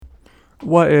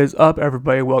What is up,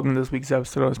 everybody? Welcome to this week's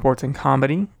episode of Sports and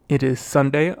Comedy. It is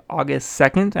Sunday, August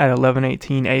 2nd at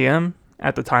 11:18 a.m.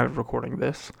 at the time of recording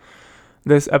this.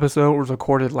 This episode was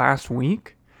recorded last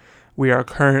week. We are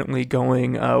currently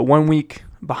going 1 week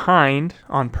behind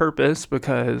on purpose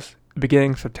because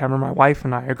beginning of September, my wife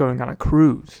and I are going on a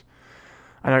cruise.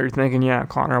 I know you're thinking, yeah,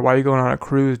 Connor, why are you going on a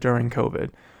cruise during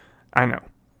COVID? I know.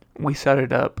 We set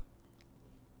it up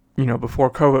before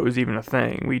COVID was even a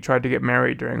thing. We tried to get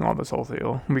married during all this whole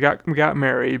deal. We got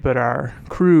married, but our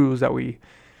cruise that we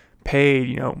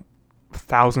paid,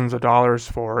 thousands of dollars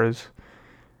for is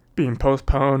being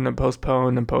postponed and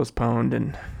postponed and postponed.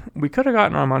 And we could have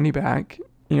gotten our money back,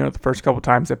 the first couple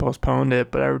times they postponed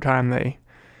it, but every time they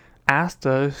asked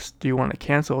us, do you want to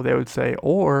cancel, they would say,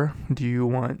 or do you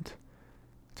want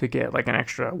to get like an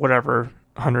extra whatever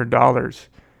 $100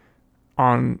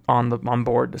 on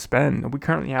board to spend. We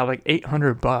currently have like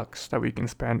 $800 that we can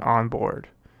spend on board.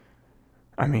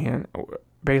 I mean,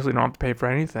 basically don't have to pay for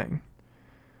anything.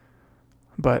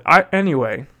 But I'm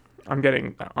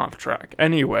getting off track.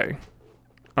 Anyway,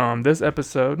 this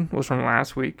episode was from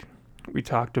last week. We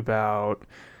talked about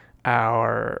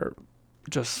I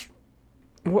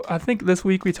think this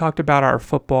week we talked about our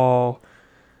football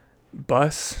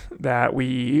bus that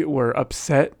we were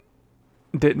upset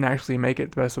didn't actually make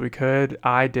it the best that we could.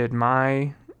 I did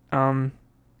my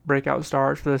breakout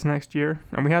stars for this next year,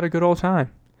 and we had a good old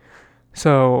time.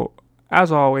 So, as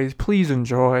always, please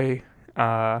enjoy,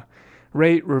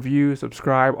 rate, review,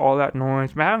 subscribe, all that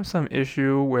noise. I'm having some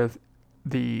issue with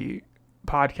the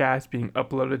podcast being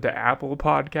uploaded to Apple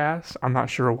Podcasts. I'm not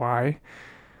sure why,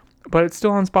 but it's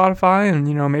still on Spotify, and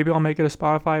maybe I'll make it a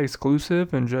Spotify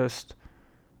exclusive and just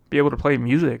be able to play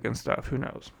music and stuff. Who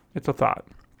knows? It's a thought.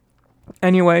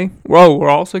 Anyway, we're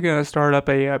also going to start up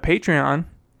a Patreon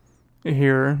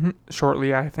here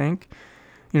shortly, I think.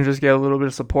 Just get a little bit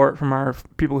of support from our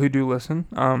people who do listen.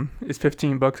 It's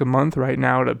 $15 a month right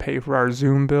now to pay for our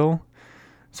Zoom bill.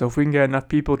 So if we can get enough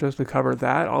people just to cover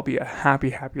that, I'll be a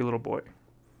happy, happy little boy.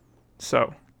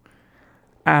 So,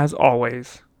 as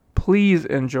always, please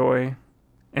enjoy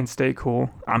and stay cool.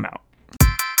 I'm out.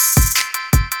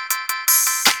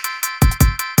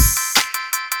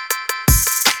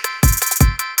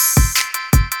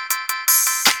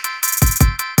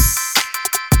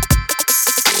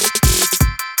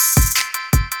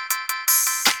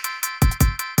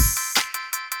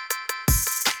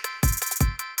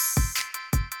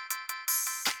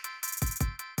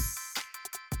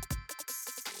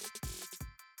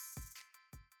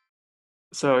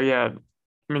 So yeah,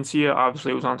 Mencia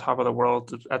obviously was on top of the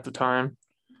world at the time.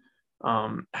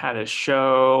 Had a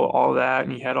show, all that,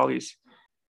 and he had all these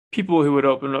people who would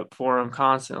open up for him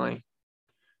constantly.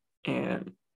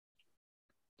 And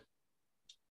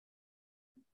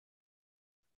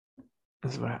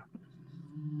this is what happened.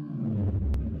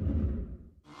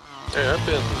 Hey, I've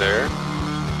been there.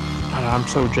 I'm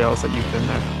so jealous that you've been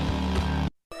there.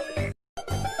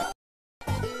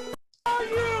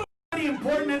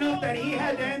 Important enough that he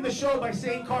had to end the show by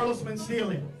saying Carlos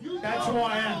Mencia. That's who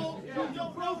I am. Yo,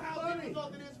 bro, how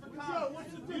difficult it is for cops.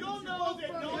 You don't know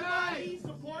that nobody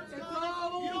supports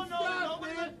cops. You don't know that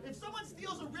nobody. If someone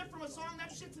steals a riff from a song,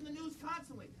 that shit's in the news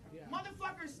constantly.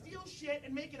 Motherfuckers steal shit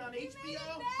and make it on HBO. They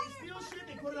steal shit,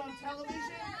 they put it on television.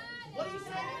 What are you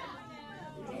saying?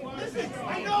 Listen,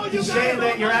 I know you He's saying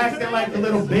that you're acting like a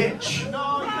little bitch.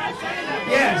 No, you're not saying that.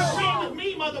 Yes. You're agreeing with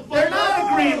me, motherfucker. They're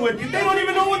not agreeing with you. They don't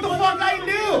even know what the fuck I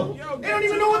do. They don't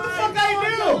even know what the fuck I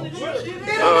do.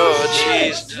 They don't know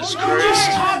shit. Jesus You're just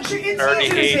Christ. toxic. It's Already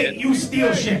easy to hate say it. you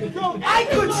steal shit. I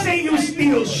could say you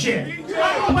steal shit,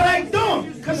 but I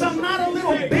don't, because I'm not a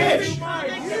little bitch.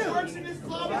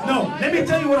 No, let me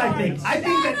tell you what I think. I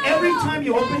think that every time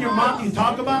you open your mouth, you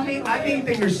talk about me, I think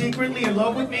that you're secretly in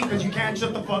love with me because you can't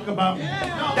shut the fuck about me.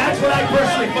 That's what I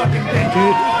personally fucking think.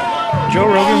 Dude, Joe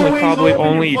Rogan was probably Always open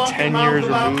only your fucking 10 mouth years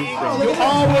about removed me. from You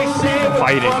always say what the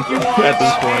fighting fuck you want at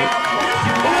this about me. point.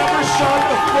 You never shut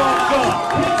the fuck up.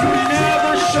 You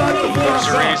never shut the There's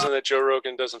fuck a up. reason that Joe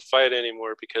Rogan doesn't fight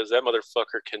anymore, because that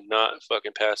motherfucker cannot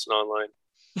fucking pass an online.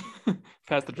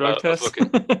 Pass the drug test.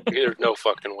 There's no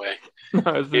fucking way.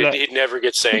 No, He'd never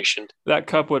get sanctioned. that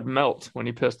cup would melt when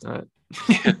he pissed in it.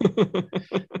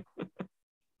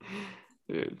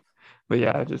 Dude. But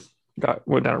yeah, I just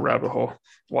went down a rabbit hole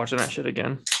watching that shit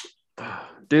again.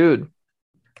 Dude,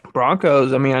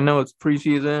 Broncos, I mean, I know it's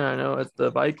preseason, I know it's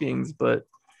the Vikings, but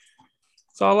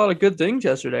saw a lot of good things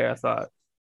yesterday, I thought.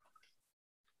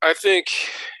 I think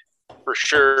for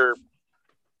sure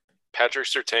Patrick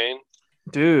Surtain.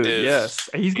 Dude,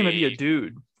 yes. He's going to be a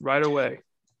dude right away.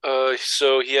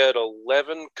 So he had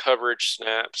 11 coverage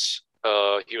snaps.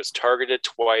 He was targeted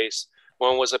twice.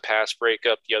 One was a pass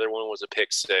breakup. The other one was a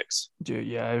pick six. Dude,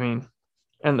 yeah, I mean,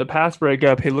 and the pass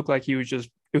breakup, he looked like he was just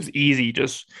it was easy,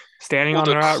 just standing Well, on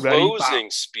the route, ready. Bop. the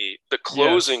Yes,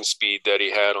 closing speed that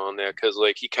he had on that, because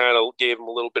like he kind of gave him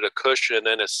a little bit of cushion, and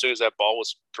then as soon as that ball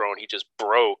was thrown, he just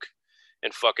broke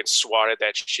and fucking swatted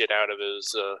that shit out of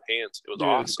his hands. It was dude,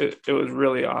 awesome. it was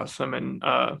really awesome, and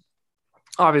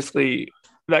obviously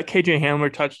that KJ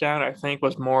Hamler touchdown, I think,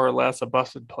 was more or less a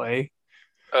busted play.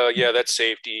 Yeah, that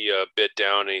safety bit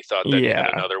down, and he thought that he had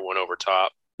Yeah, another one over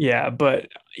top. yeah, but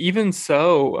even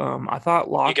so, I thought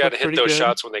You Locke got to looked hit pretty those good.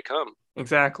 shots when they come.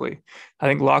 Exactly. I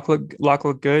think Locke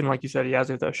looked good, and like you said, he has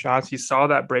hit those shots. He saw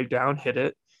that breakdown, hit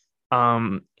it.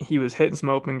 He was hitting some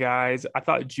open guys. I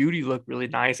thought Judy looked really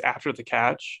nice after the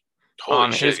catch Holy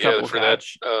on shit! his Yeah, couple for that.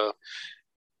 catch.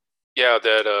 Yeah,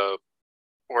 that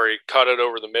where he cut it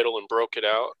over the middle and broke it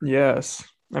out. Yes.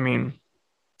 I mean,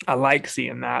 I like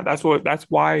seeing that. That's what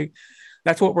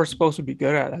we're supposed to be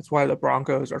good at. That's why the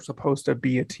Broncos are supposed to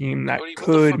be a team that Cody, what the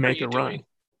could fuck are make you a run. doing?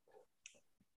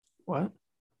 What?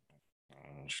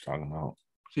 What you talking about?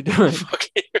 What's he doing?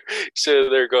 So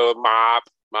they're going mop,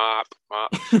 mop,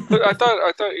 mop. But I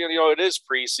thought, it is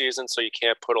preseason, so you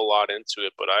can't put a lot into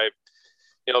it. But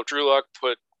Drew Lock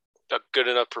put a good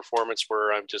enough performance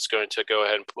where I'm just going to go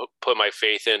ahead and put my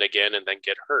faith in again and then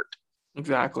get hurt.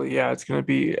 Exactly. Yeah, it's going to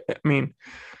be. I mean,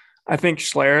 I think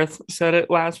Schlereth said it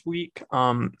last week.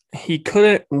 He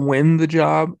couldn't win the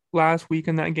job last week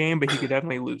in that game, but he could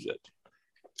definitely lose it.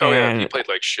 Oh yeah, if he And played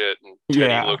like shit and Teddy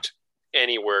yeah, looked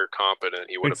anywhere competent,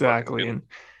 he would have fucking exactly. been.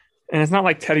 And it's not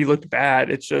like Teddy looked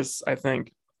bad. It's just I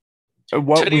think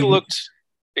what Teddy we looked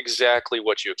exactly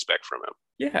what you expect from him.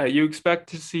 yeah, you expect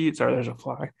to see. Sorry, there's a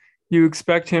fly. You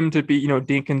expect him to be,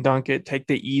 dink and dunk it, take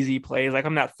the easy plays. Like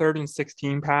on that 3rd and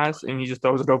 16 pass, and he just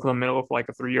throws it over the middle for like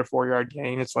a 3 or 4 yard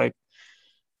gain. It's like,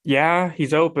 yeah,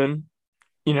 he's open,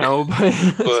 but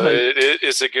it's But like,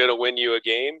 is it going to win you a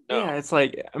game? No. yeah, it's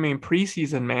like, I mean,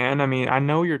 preseason, man. I mean, I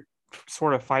know you're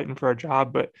sort of fighting for a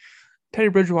job, but Teddy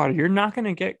Bridgewater, you're not going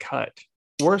to get cut.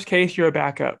 Worst case, you're a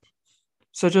backup.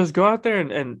 So just go out there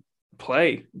and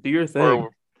play, do your thing.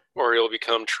 Or he'll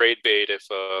become trade bait if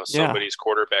Yeah, somebody's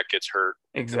quarterback gets hurt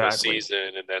in the exactly.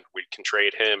 season, and then we can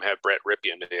trade him, have Brett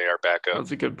Ripien be our backup.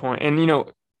 That's a good point. And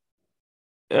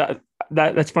uh,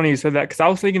 that's funny you said that because I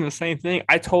was thinking the same thing.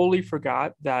 I totally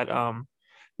forgot that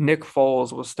Nick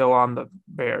Foles was still on the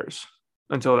Bears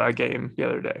until that game the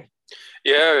other day.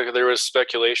 Yeah, there was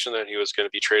speculation that he was going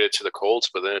to be traded to the Colts,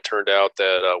 but then it turned out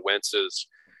that Wentz's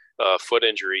foot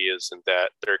injury isn't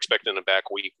that. They're expecting him back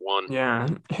week 1. Yeah,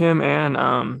 him and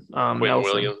Quinn Nelson.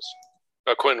 Williams.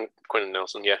 Quinn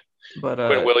Nelson, yeah. But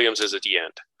Quinn Williams is at the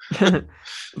end.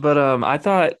 but I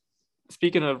thought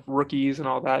speaking of rookies and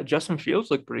all that, Justin Fields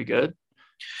looked pretty good.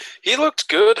 He looked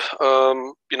good.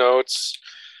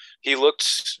 He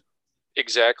looked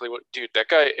exactly what, dude, that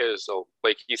guy is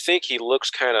like, you think he looks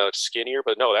kind of skinnier,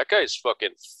 but no, that guy's fucking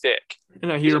thick.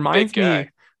 He He's a reminds big guy, me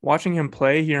watching him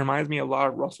play. He reminds me a lot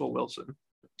of Russell Wilson.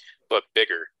 but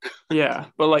bigger. Yeah,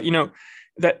 but like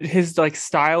that his like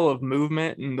style of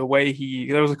movement and the way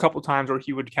there was a couple times where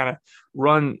he would kind of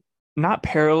run not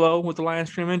parallel with the line of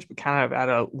scrimmage, but kind of at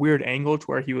a weird angle to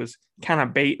where he was kind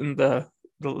of baiting the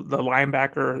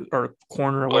linebacker or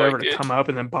corner or whatever to come up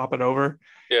and then pop it over.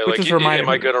 Yeah, Which like, just reminded am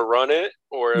I me. gonna run it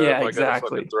or Yeah, am I gonna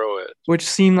fucking exactly. throw it? Which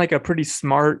seemed like a pretty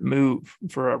smart move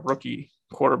for a rookie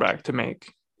quarterback to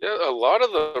make. Yeah, a lot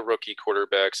of the rookie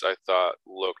quarterbacks I thought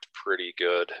looked pretty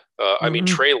good. I mean,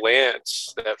 Mm-hmm. Trey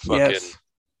Lance, that fucking Yes,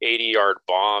 80-yard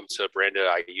bomb to Brandon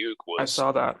Ayuk I was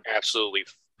saw that. absolutely,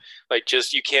 like,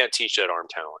 just, you can't teach that arm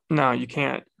talent. No, you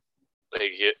can't.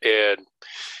 Like, and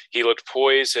he looked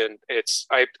poised, and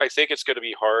I think it's going to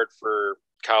be hard for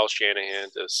Kyle Shanahan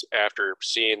to, after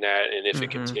seeing that, and if it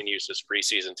Mm-hmm. continues this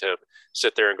preseason, to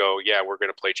sit there and go, yeah, we're going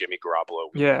to play Jimmy Garoppolo.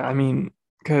 Yeah, I mean,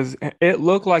 because it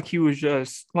looked like he was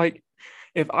just like,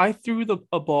 if I threw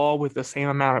a ball with the same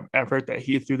amount of effort that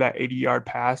he threw that 80-yard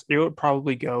pass, it would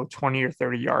probably go 20 or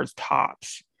 30 yards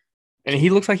tops. And he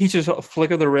looks like he's just a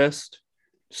flick of the wrist,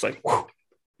 just like, whew.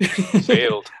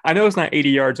 Failed. I know it's not 80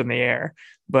 yards in the air,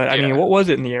 but I mean, what was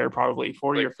it in the air? Probably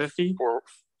 40 like or 50?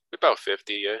 About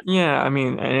 50, yeah. Yeah, I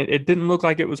mean, and it didn't look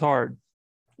like it was hard.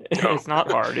 No. It's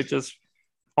not hard. It's just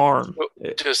arm.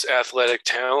 Just athletic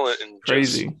talent and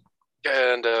Crazy.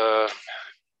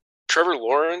 Trevor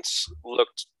Lawrence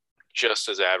looked just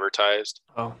as advertised.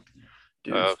 Oh,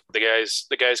 dude. The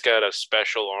guy's got a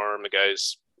special arm. The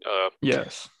guy's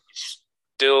yes.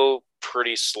 still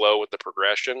pretty slow with the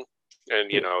progression, and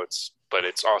it's but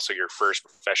it's also your first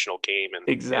professional game in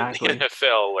the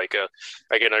NFL. Like,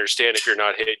 I can understand if you're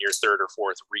not hitting your third or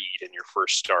fourth read in your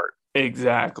first start.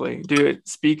 Exactly. Dude,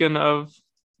 speaking of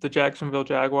the Jacksonville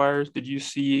Jaguars, did you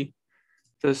see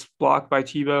this block by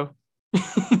Tebow?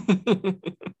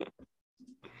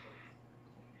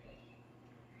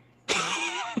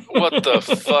 What the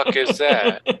fuck is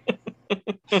that?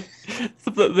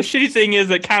 The shitty thing is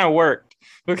it kind of worked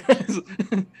because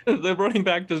the running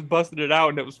back just busted it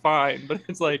out and it was fine. But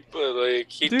it's like,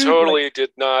 he totally did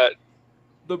not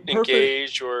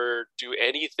engage or do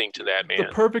anything to that man. The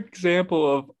perfect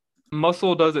example of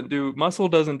muscle doesn't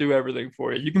do everything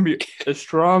for you. You can be as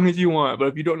strong as you want, but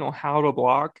if you don't know how to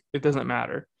block, it doesn't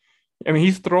matter. I mean,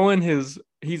 he's going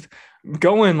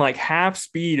like half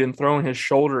speed and throwing his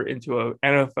shoulder into an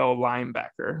NFL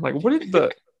linebacker. Like, what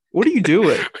are you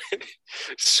doing?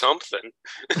 Something.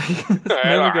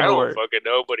 I don't fucking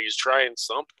know, but he's trying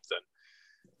something.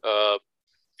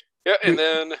 Yeah, and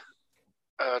then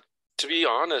to be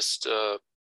honest,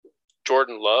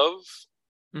 Jordan Love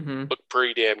looked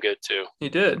pretty damn good too. He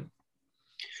did.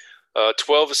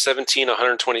 12 of 17,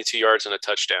 122 yards and a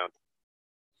touchdown.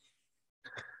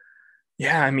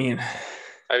 Yeah, I mean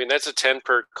that's a 10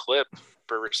 per clip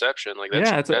per reception. Like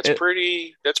that's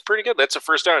pretty good. That's a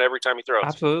first down every time he throws.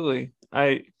 Absolutely.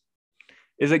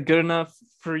 Is it good enough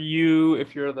for you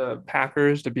if you're the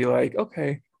Packers to be like,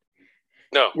 okay,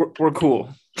 no, we're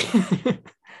cool?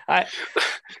 I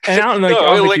don't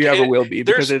think you ever will be,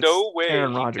 because there's no way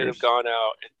Aaron you Rodgers could have gone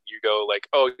out and you go like,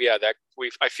 oh yeah,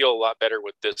 I feel a lot better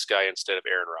with this guy instead of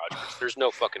Aaron Rodgers. There's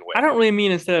no fucking way. I don't really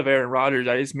mean instead of Aaron Rodgers.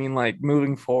 I just mean like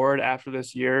moving forward after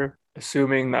this year,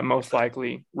 assuming that most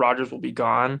likely Rodgers will be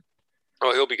gone.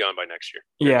 Oh, he'll be gone by next year.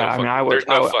 There's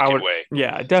no fucking way.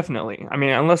 Yeah, definitely. I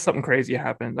mean, unless something crazy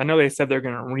happens. I know they said they're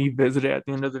going to revisit it at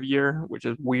the end of the year, which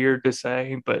is weird to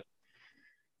say, but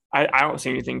I don't see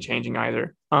anything changing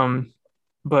either.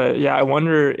 But yeah, I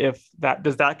wonder if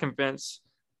does that convince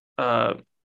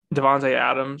Devontae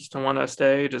Adams to want to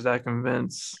stay? Does that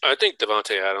convince? I think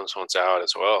Devontae Adams wants out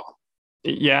as well.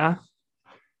 Yeah,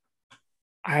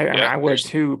 I would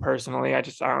too personally. I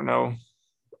don't know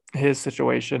his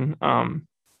situation.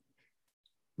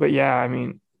 But yeah, I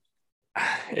mean,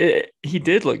 he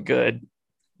did look good,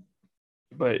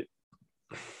 but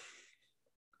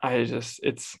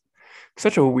it's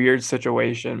such a weird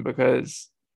situation because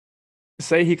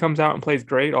say he comes out and plays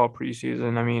great all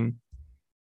preseason. I mean,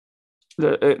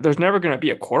 there's never going to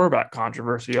be a quarterback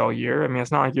controversy all year. I mean,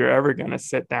 it's not like you're ever going to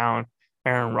sit down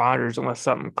Aaron Rodgers unless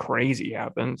something crazy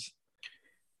happens.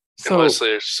 So, unless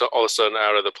they're all of a sudden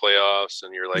out of the playoffs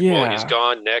and you're like, well, he's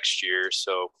gone next year,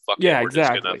 so we're just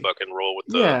going to fucking roll with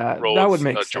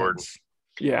Jordan.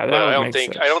 Yeah, but I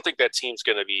don't think that team's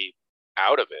going to be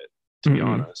out of it, to be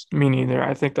honest. Me neither.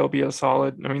 I think they'll be a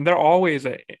solid. I mean, they're always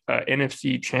a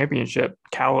NFC championship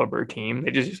caliber team.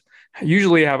 They just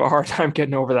usually have a hard time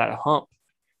getting over that hump.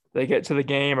 They get to the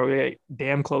game or they get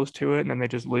damn close to it, and then they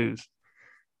just lose.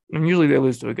 And usually they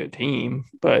lose to a good team.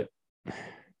 But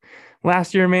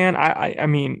last year, man, I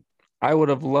mean, I would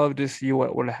have loved to see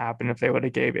what would have happened if they would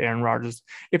have given Aaron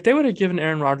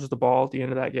Rodgers the ball at the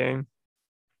end of that game.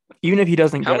 Even if he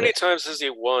doesn't get it. How many times has he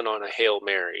won on a Hail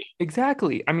Mary?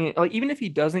 Exactly. I mean, like, even if he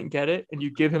doesn't get it and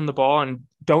you give him the ball and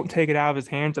don't take it out of his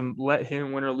hands and let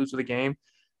him win or lose the game,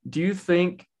 do you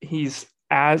think he's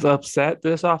as upset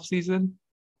this offseason?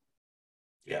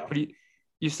 Yeah.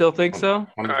 You still think so?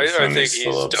 I think he's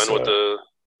done with the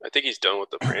I think he's done with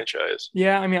the franchise.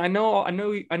 Yeah, I mean, I know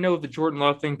the Jordan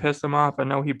Love thing pissed him off. I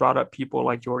know he brought up people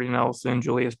like Jordy Nelson,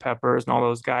 Julius Peppers, and all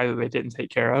those guys that they didn't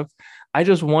take care of. I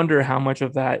just wonder how much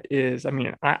of that is. I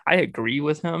mean, I agree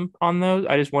with him on those.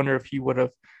 I just wonder if he would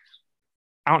have.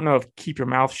 I don't know if "keep your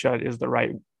mouth shut" is the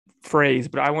right phrase,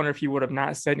 but I wonder if he would have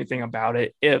not said anything about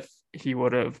it if he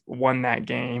would have won that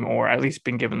game or at least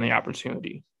been given the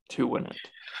opportunity to win it.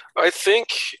 I think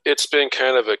it's been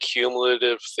kind of a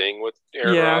cumulative thing with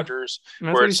Aaron Rodgers,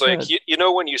 where it's like you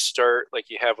know when you start, like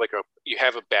you have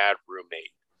a bad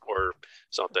roommate or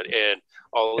something, and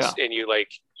and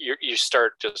you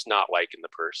start just not liking the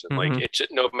person. Mm-hmm. Like it's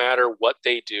no matter what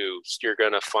they do, you're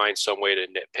gonna find some way to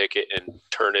nitpick it and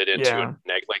turn it into a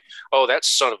neg. Like, oh, that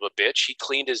son of a bitch, he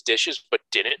cleaned his dishes but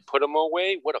didn't put them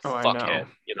away. What a fuckhead!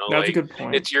 You know, that's a good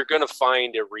point. You're gonna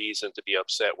find a reason to be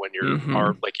upset when you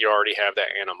already have that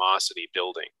animosity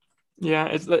building. Yeah,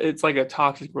 it's like a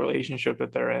toxic relationship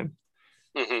that they're in.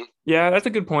 Mm-hmm. Yeah, that's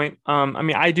a good point. I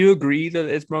mean, I do agree that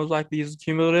it's most likely is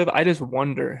cumulative. I just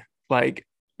wonder, like,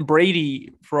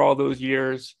 Brady for all those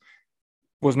years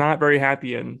was not very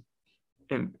happy in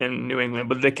New England,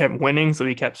 but they kept winning, so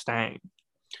he kept staying.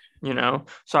 You know,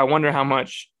 so I wonder how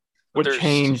much would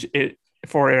change it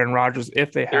for Aaron Rodgers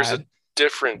if they There's a had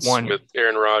difference one. with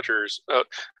Aaron Rodgers.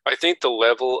 I think the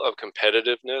level of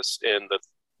competitiveness and the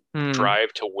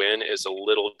drive to win is a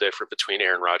little different between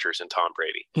Aaron Rodgers and Tom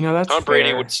Brady. That's Tom Brady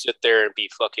fair. would sit there and be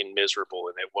fucking miserable,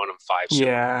 and they won him 5 Super Bowls.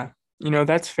 Yeah.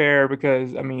 That's fair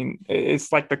because I mean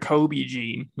it's like the Kobe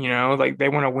gene, like they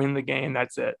want to win the game,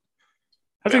 that's it.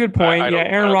 That's a good point. Yeah, I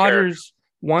Aaron don't care. Rodgers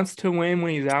wants to win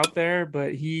when he's out there,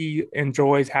 but he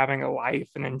enjoys having a life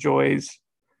and enjoys,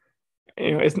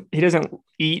 he doesn't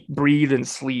eat, breathe, and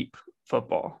sleep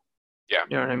football. Yeah.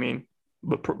 You know what I mean?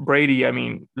 But Brady, I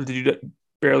mean, the dude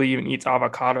barely even eats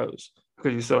avocados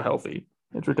because he's so healthy.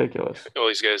 It's ridiculous. Oh,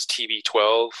 he's got his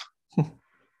TB12.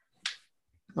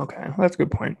 Okay, that's a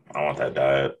good point. I want that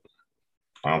diet.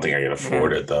 I don't think I can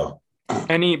afford it though.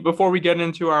 Before we get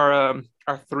into our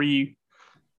three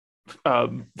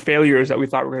failures that we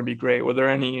thought were going to be great, were there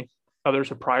any other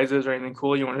surprises or anything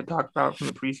cool you want to talk about from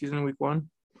the preseason week 1?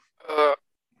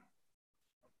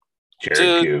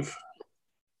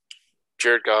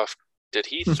 Jared Goff. Did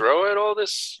he throw at all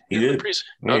this? He did.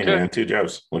 Yeah, okay. He had 2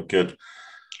 jobs. Looked good.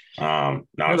 Not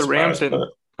the Rams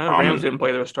didn't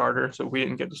play their starter, so we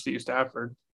didn't get to see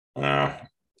Stafford.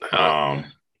 Amon-Ra,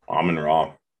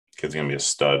 kid's gonna be a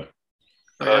stud.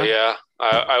 Yeah.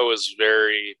 I was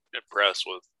very impressed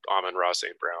with Amon-Ra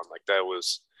St. Brown. Like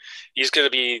he's gonna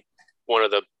be one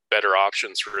of the better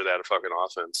options for that fucking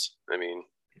offense. I mean,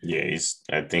 yeah,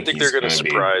 I think they're gonna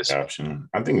surprise. Option.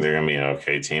 I think they're gonna be an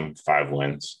okay team. 5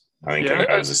 wins. I think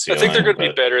I think they're gonna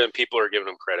be better than people are giving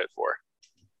them credit for.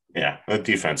 Yeah, the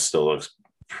defense still looks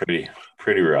pretty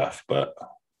rough, but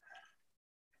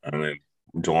I mean,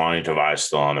 Jelani Tavai is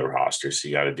still on the roster, so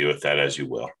you got to deal with that as you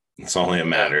will. It's only a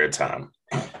matter of time.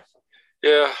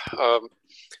 Yeah.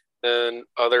 And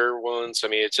other ones, I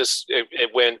mean,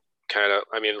 it went kind of,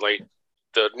 I mean, like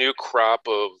the new crop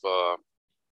of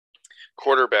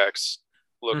quarterbacks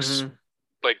looks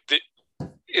like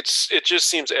it just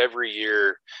seems every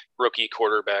year rookie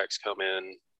quarterbacks come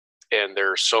in and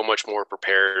they're so much more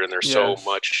prepared and they're so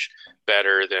much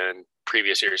better than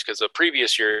previous years. Because the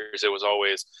previous years it was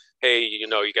always, hey, you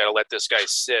got to let this guy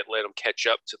sit, let him catch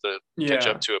up to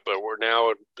it. But we're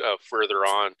now further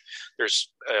on. There's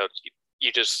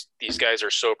these guys are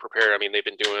so prepared. I mean, they've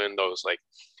been doing those like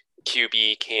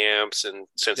QB camps and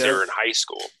since they were in high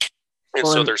school. And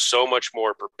so they're so much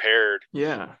more prepared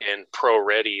and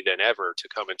pro-ready than ever to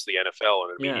come into the NFL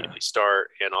and immediately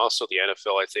start. And also the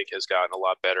NFL, I think, has gotten a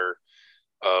lot better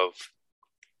of,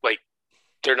 like,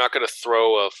 they're not going to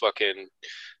throw a fucking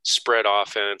spread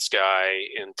offense guy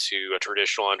into a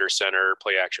traditional under center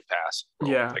play action pass.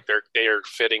 Like they are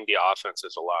fitting the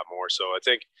offenses a lot more. So I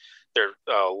think there's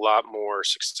a lot more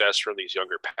success from these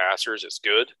younger passers. It's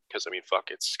good because, I mean,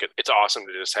 fuck, it's good. It's awesome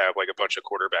to just have like a bunch of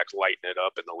quarterbacks lighting it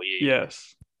up in the league.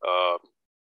 Yes.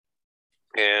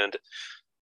 And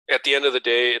at the end of the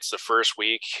day, it's the first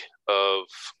week of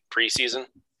preseason.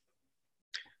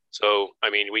 So, I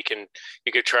mean, you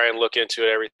could try and look into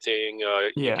everything.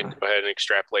 You can go ahead and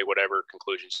extrapolate whatever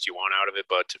conclusions you want out of it.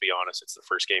 But to be honest, it's the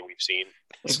first game we've seen.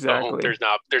 Exactly. So there's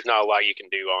not a lot you can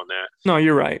do on that. No,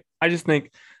 you're right. I just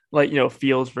think, like,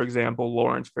 Fields, for example,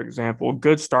 Lawrence, for example,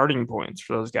 good starting points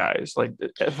for those guys. Like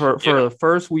for the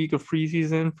first week of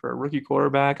preseason for a rookie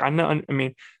quarterback, I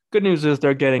mean, good news is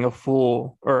they're getting a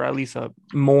full, or at least a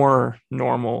more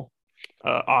normal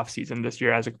offseason this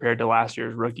year as compared to last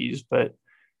year's rookies. But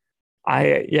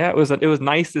it was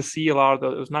nice to see a lot of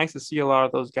those. It was nice to see a lot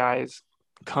of those guys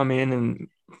come in and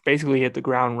basically hit the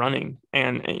ground running.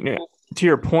 And to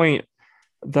your point,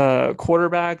 the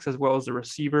quarterbacks as well as the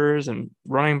receivers and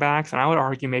running backs, and I would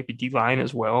argue maybe D-line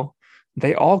as well,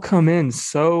 they all come in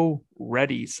so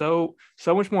ready, so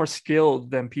much more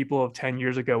skilled than people of 10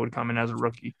 years ago would come in as a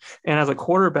rookie. And as a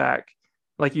quarterback,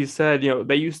 like you said,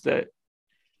 they used to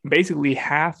basically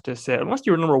have to sit, unless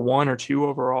you were number 1 or 2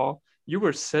 overall, you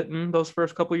were sitting those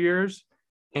first couple of years.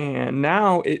 And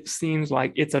now it seems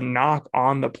like it's a knock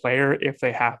on the player if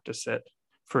they have to sit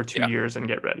for 2 years and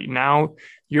get ready. Now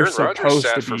you're supposed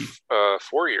to be for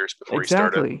 4 years before he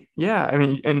started. Exactly. Yeah. I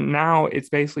mean, and now it's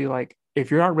basically like, if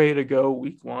you're not ready to go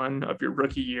week 1 of your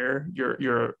rookie year,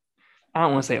 you're I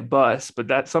don't want to say a bust, but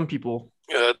that some people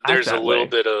there's a little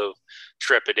bit of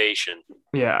trepidation.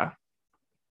 Yeah.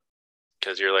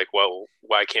 Because you're like, well,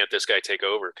 why can't this guy take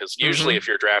over? Because usually if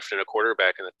you're drafting a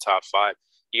quarterback in the top 5,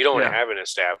 you don't have an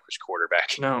established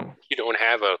quarterback. No. You don't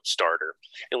have a starter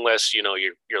unless, you're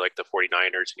like the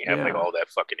 49ers and you have like all that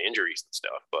fucking injuries and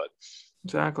stuff. But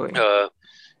exactly.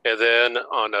 And then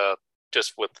on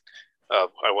just with I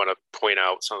want to point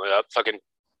out something. Fucking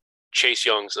Chase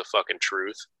Young's the fucking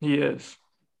truth. He is.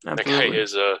 Absolutely. That guy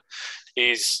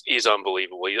is he's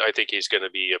unbelievable. I think he's going to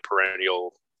be a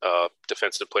perennial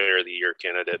defensive player of the year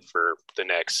candidate for the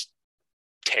next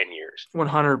 10 years.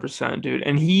 100%, dude.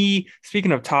 And he,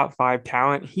 speaking of top 5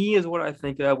 talent, he is what I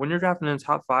think of when you're drafting in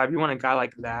top 5. You want a guy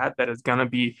like that is gonna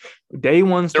be day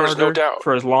one There's no starter doubt.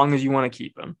 for as long as you want to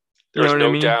keep him. You There's know what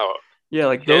I mean? doubt. Yeah,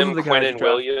 like those are the guys. Quentin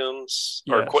Williams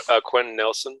or Quentin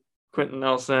Nelson. Quentin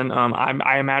Nelson.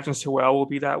 I imagine Sewell will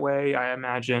be that way. I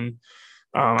imagine.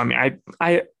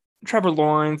 I Trevor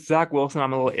Lawrence, Zach Wilson.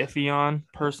 I'm a little iffy on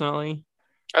personally.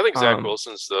 I think Zach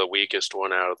Wilson's the weakest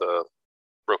one out of the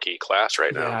rookie class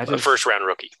right now. The first round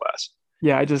rookie class.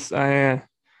 Yeah, I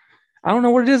don't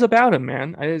know what it is about him,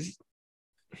 man.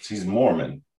 He's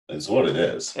Mormon. Is what it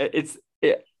is.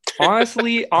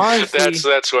 Honestly,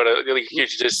 that's what you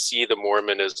just see the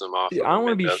Mormonism off. I don't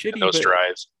want to be shitty, those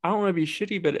drives. I don't want to be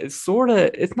shitty, but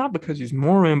it's not because he's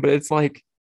Mormon, but it's like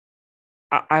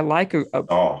I like a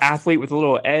athlete with a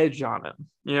little edge on him.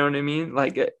 You know what I mean?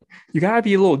 Like you gotta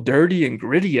be a little dirty and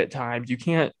gritty at times. You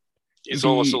can't. He's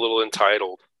almost a little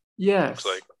entitled. Yes.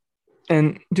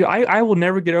 And dude, I will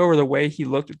never get over the way he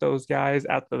looked at those guys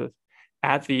at the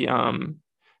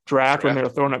draft when they were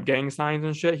throwing up gang signs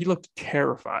and shit. He looked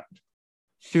terrified.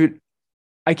 Dude,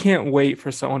 I can't wait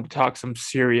for someone to talk some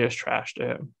serious trash to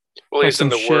him. Well, he's in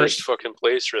the worst fucking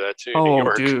place for that too.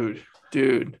 Oh,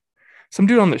 dude. Some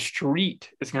dude on the street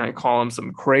is gonna call him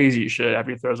some crazy shit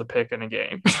after he throws a pick in a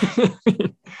game.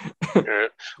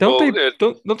 Don't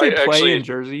they play in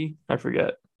Jersey? I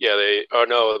forget. Yeah,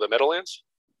 the Meadowlands?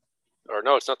 Or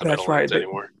no, it's not the Meadowlands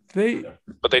anymore.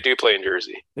 But they do play in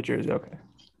Jersey. The Jersey, okay.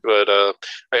 But I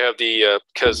have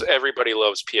because everybody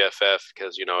loves PFF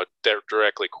because, it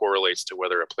directly correlates to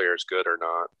whether a player is good or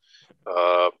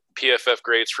not. PFF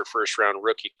grades for first-round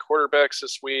rookie quarterbacks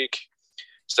this week.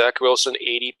 Zach Wilson,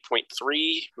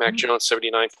 80.3. Mac Jones,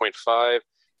 79.5.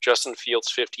 Justin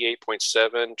Fields,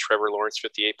 58.7. Trevor Lawrence,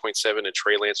 58.7. And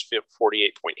Trey Lance,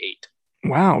 48.8.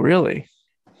 Wow, really?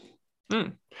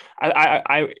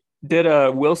 I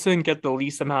did Wilson get the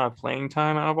least amount of playing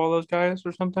time out of all those guys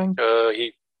or something?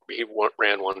 He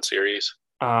ran one series.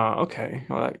 Okay.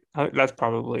 Well, that's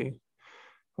probably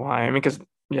why. I mean, because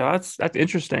that's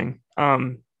interesting.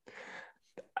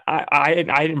 I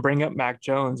didn't bring up Mac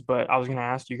Jones, but I was going to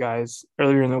ask you guys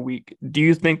earlier in the week. Do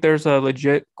you think there's a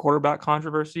legit quarterback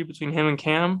controversy between him and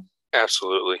Cam?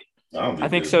 Absolutely. I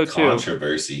think so too.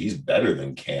 Controversy. He's better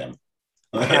than Cam.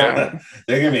 Yeah.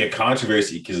 They're going to be a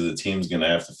controversy because the team's going to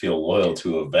have to feel loyal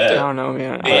to a vet. I don't know,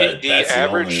 man. But that's the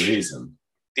only reason.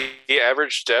 The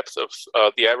average depth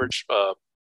of the average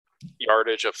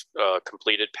yardage of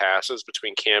completed passes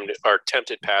between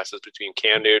attempted passes between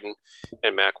Cam Newton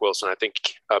and Mac Wilson. I think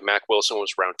Mac Wilson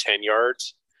was around 10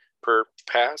 yards per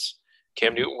pass.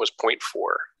 Cam Newton was 0.4.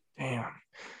 Damn.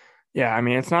 Yeah, I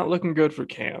mean, it's not looking good for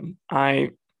Cam.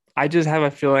 I just have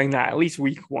a feeling that at least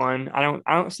week 1, I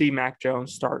don't see Mac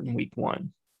Jones starting week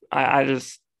 1. I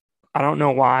don't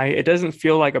know why. It doesn't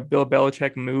feel like a Bill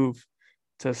Belichick move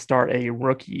to start a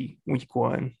rookie week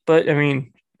 1. But I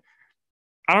mean,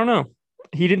 I don't know.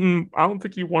 I don't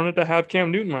think he wanted to have Cam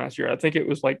Newton last year. I think it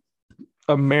was like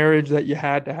a marriage that you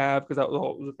had to have because that was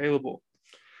all that was available.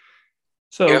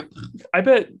 So I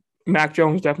bet Mac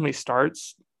Jones definitely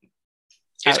starts.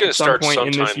 He's going to start point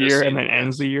sometime in this year and then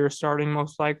ends the year starting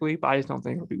most likely, but I just don't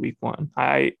think it'll be week 1.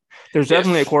 There's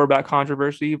definitely a quarterback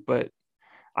controversy, but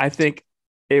I think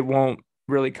it won't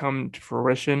really come to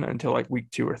fruition until like week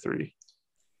 2 or 3.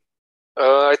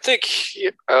 I think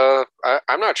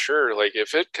I'm not sure. Like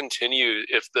if it continues,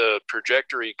 if the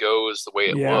trajectory goes the way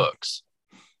it looks,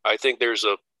 I think there's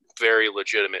a very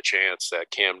legitimate chance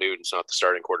that Cam Newton's not the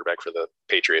starting quarterback for the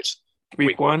Patriots.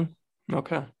 Week 1?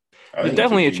 Okay. There's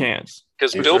definitely a chance.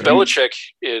 Because Bill Belichick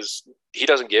he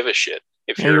doesn't give a shit.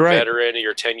 If you're a veteran and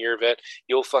you're a 10-year vet,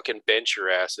 he'll fucking bench your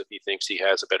ass if he thinks he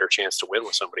has a better chance to win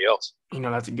with somebody else.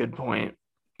 That's a good point.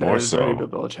 More so,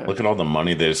 look at all the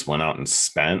money they just went out and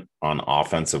spent on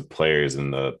offensive players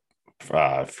in the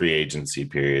free agency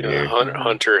period here.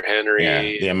 Hunter Henry. Yeah,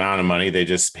 the amount of money they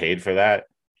just paid for that.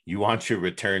 You want your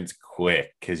returns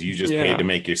quick because you just paid to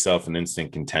make yourself an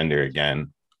instant contender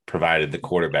again, provided the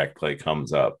quarterback play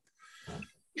comes up.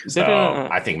 So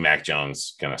I think Mac Jones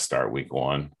is going to start week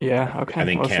 1. Yeah, okay. I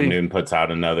think Cam Newton puts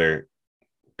out another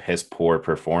piss poor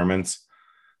performance,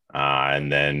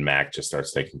 and then Mac just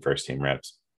starts taking first team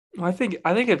reps. I think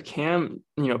if Cam,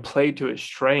 played to his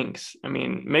strengths, I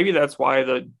mean, maybe that's why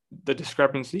the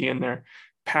discrepancy in their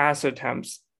pass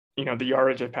attempts, the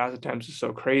yardage of pass attempts is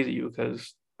so crazy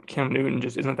because Cam Newton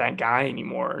just isn't that guy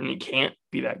anymore, and he can't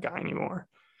be that guy anymore.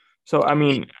 So, I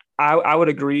mean, I would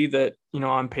agree that,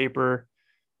 on paper,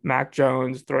 Mac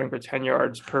Jones throwing for 10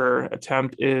 yards per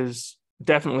attempt is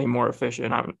definitely more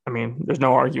efficient. I mean, there's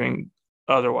no arguing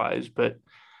otherwise, but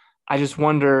I just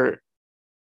wonder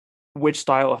which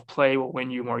style of play will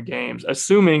win you more games,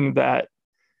 assuming that,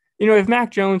 if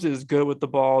Mac Jones is good with the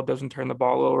ball, doesn't turn the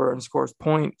ball over and scores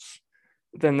points,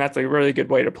 then that's a really good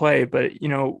way to play. But,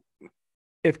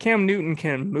 if Cam Newton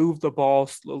can move the ball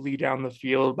slowly down the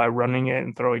field by running it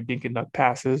and throwing dink and dunk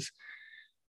passes,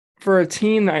 for a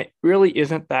team that really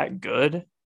isn't that good,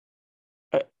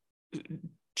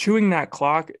 chewing that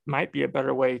clock might be a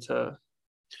better way to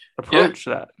approach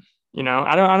that.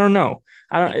 I don't know.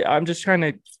 I'm just trying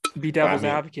to be devil's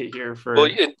advocate here for.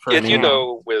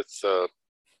 Well, with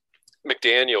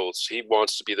McDaniels, he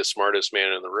wants to be the smartest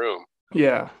man in the room.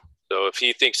 Yeah. So if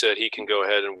he thinks that he can go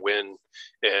ahead and win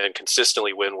and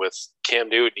consistently win with Cam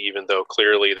Newton, even though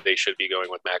clearly they should be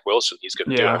going with Mac Wilson, he's going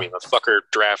to do it. I mean, the fucker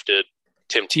drafted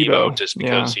Tim Tebow just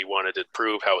because he wanted to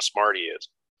prove how smart he is.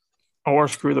 Or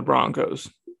screw the Broncos.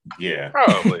 Yeah.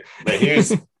 Probably. But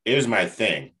here's my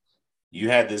thing. You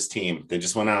had this team, they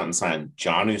just went out and signed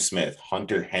Jonnu Smith,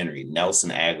 Hunter Henry,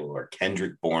 Nelson Aguilar,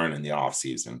 Kendrick Bourne in the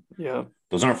offseason. Yeah.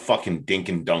 Those aren't fucking dink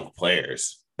and dunk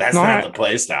players. That's not the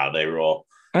play style they roll.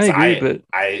 I agree, but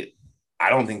I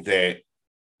don't think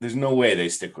there's no way they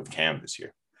stick with Cam this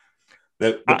year.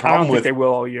 The I problem don't think they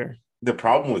will all year. The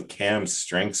problem with Cam's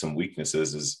strengths and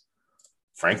weaknesses is,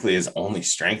 frankly, his only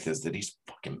strength is that he's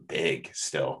fucking big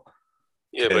still.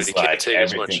 Yeah, but he can't take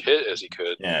as much hit as he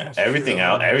could. Yeah, everything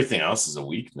else is a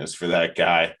weakness for that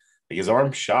guy. Like his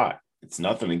arm's shot. It's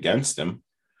nothing against him.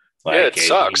 It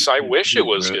sucks. I wish it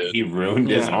was good. He ruined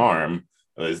his arm.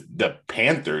 The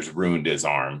Panthers ruined his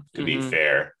arm, to be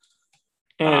fair.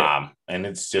 And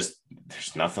it's just,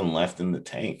 there's nothing left in the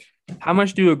tank. How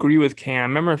much do you agree with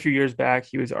Cam? Remember a few years back,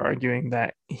 he was arguing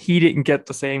that he didn't get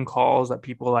the same calls that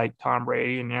people like Tom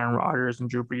Brady and Aaron Rodgers and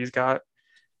Drew Brees got.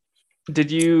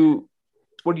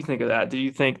 What do you think of that? Do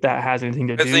you think that has anything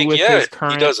to do with his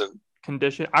current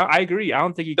condition? I agree. I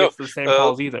don't think he gets the same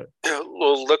calls either.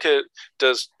 Well,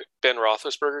 does Ben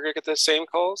Roethlisberger get the same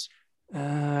calls?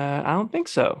 I don't think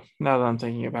so. Now that I'm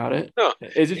thinking about it, no.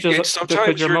 Is it just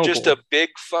sometimes you're just a big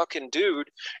fucking dude,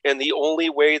 and the only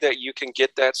way that you can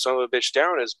get that son of a bitch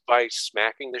down is by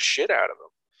smacking the shit out of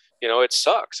him. It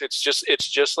sucks. It's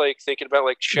just like thinking about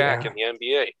like Shaq in the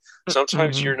NBA.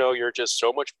 Sometimes you're just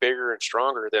so much bigger and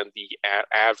stronger than the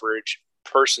average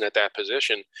person at that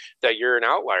position that you're an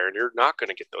outlier and you're not going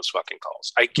to get those fucking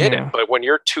calls. I get it, but when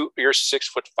you're 6'5",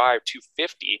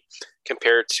 250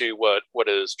 compared to what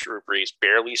is Drew Brees,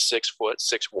 barely 6 foot,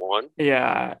 6'1".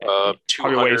 Yeah,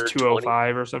 probably weighs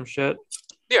 205 or some shit.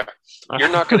 Yeah, you're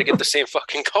not going to get the same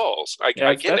fucking calls. I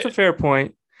get that's a fair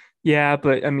point. Yeah,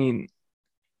 but I mean,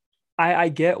 I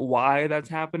get why that's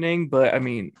happening, but I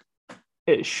mean,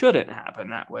 it shouldn't happen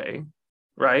that way,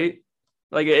 right?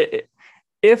 Like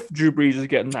if Drew Brees is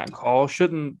getting that call,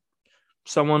 shouldn't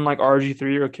someone like RG3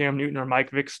 or Cam Newton or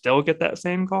Mike Vick still get that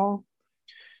same call?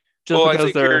 I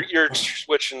think you're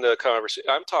switching the conversation.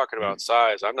 I'm talking about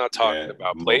size. I'm not talking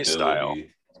about play style.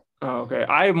 Oh, okay.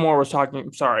 I more was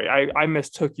talking. Sorry, I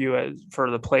mistook you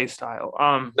for the play style.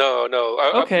 No.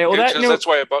 Okay, well that's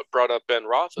why I brought up Ben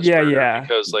Roethlisberger. Yeah.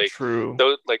 Because true.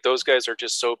 Those guys are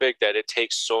just so big that it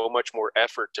takes so much more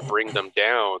effort to bring them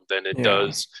down than it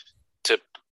does to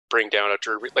bring down a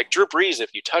Drew Brees. Like Drew Brees,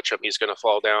 if you touch him, he's going to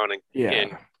fall down.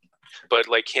 But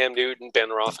like Cam Newton, Ben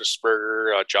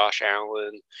Roethlisberger, Josh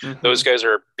Allen, those guys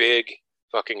are big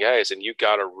fucking guys, and you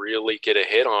got to really get a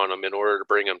hit on them in order to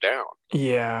bring them down.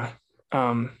 Yeah,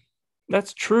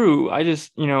 that's true. I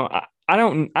just, I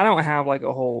don't have like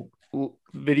a whole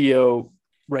video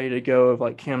ready to go of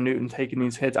like Cam Newton taking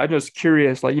these hits. I'm just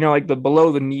curious, like, like the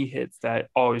below the knee hits that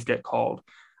always get called.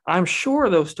 I'm sure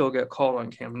they'll still get called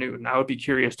on Cam Newton. I would be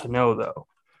curious to know, though.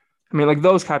 I mean, like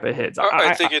those type of hits.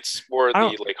 I think it's more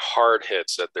the like hard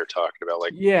hits that they're talking about.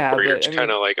 Like, where you're kind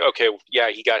of like, okay,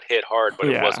 he got hit hard, but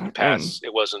it wasn't pass.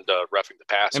 It wasn't roughing the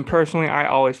pass. And personally, I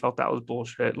always felt that was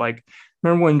bullshit. Like,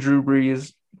 remember when Drew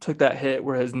Brees took that hit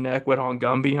where his neck went on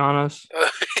Gumby on us,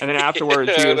 and then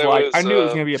afterwards he was like, "I knew it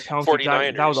was going to be a penalty.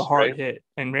 That was a hard hit."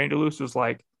 And Randy Lewis was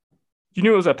like, "You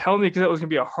knew it was a penalty because it was going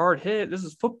to be a hard hit. This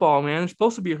is football, man. It's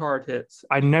supposed to be hard hits."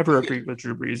 I never agreed with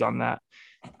Drew Brees on that.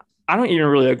 I don't even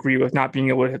really agree with not being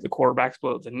able to hit the quarterbacks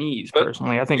below the knees,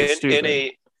 personally. I think it's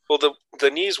stupid. The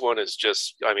knees one is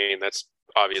just, I mean, that's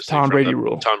obviously Tom Brady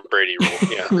rule. Tom Brady rule,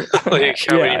 yeah. Like,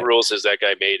 how many rules has that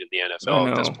guy made in the NFL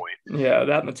at this point? Yeah,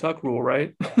 that and the tuck rule,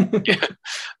 right? Yeah.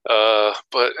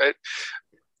 But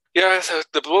Yeah,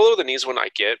 the below the knees one I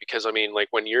get because I mean, like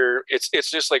when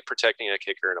it's just like protecting a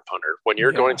kicker and a punter. When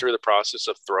you're going Yeah. through the process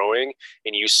of throwing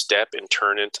and you step and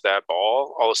turn into that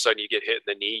ball, all of a sudden you get hit in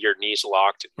the knee, your knee's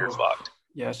locked, and you're Oh, fucked.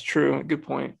 yeah, it's true. Good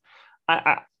point.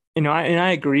 I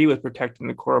I agree with protecting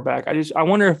the quarterback. I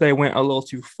wonder if they went a little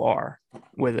too far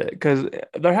with it because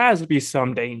there has to be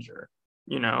some danger.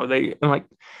 They like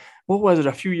what was it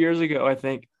a few years ago, I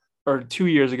think, or 2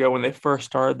 years ago when they first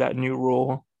started that new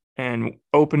rule and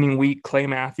opening week, Clay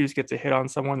Matthews gets a hit on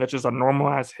someone that's just a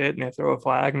normalized hit and they throw a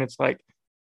flag. And it's like,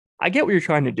 I get what you're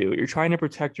trying to do. You're trying to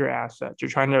protect your assets. You're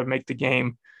trying to make the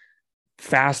game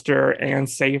faster and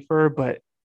safer, but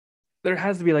there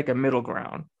has to be like a middle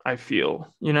ground, I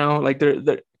feel, like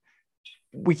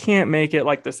we can't make it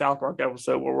like the South Park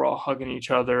episode where we're all hugging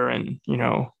each other and,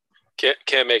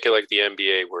 Can't make it like the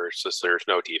NBA where it's just there's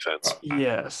no defense.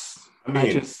 yes. I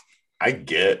mean, I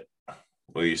get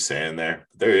what you're saying there.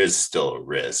 There is still a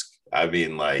risk. I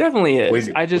mean, like, definitely is.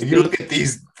 When you look at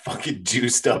these fucking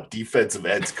juiced up defensive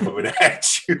ends coming at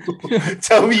you,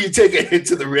 tell me you take a hit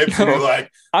to the ribs and you're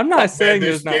like, I'm not saying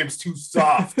this game's too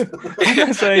soft. I'm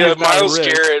not saying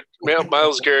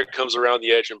Miles Garrett comes around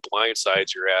the edge and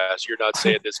blindsides your ass. You're not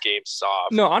saying this game's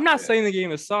soft. No, I'm not saying the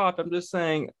game is soft. I'm just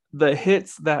saying the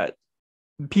hits that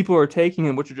people are taking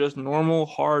and which are just normal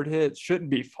hard hits shouldn't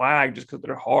be flagged just because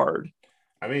they're hard.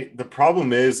 I mean, the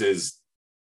problem is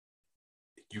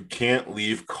you can't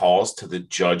leave calls to the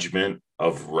judgment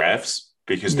of refs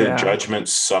because their judgment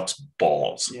sucks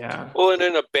balls. Yeah. Well, and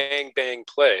in a bang bang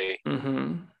play.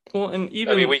 Mm-hmm. Well, and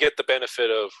even we get the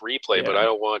benefit of replay, but I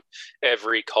don't want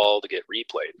every call to get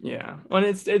replayed. Yeah. Well,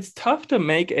 it's tough to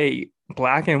make a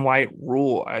black and white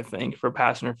rule, I think, for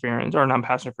pass interference or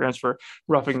non-pass interference for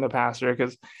roughing the passer,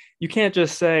 because you can't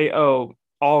just say, oh,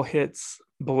 all hits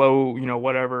below,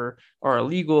 whatever are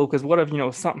illegal. Because what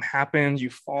if, something happens, you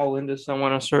fall into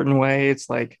someone a certain way? It's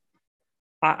like,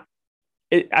 I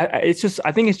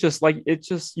think it's just like,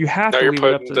 you have to leave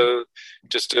it up to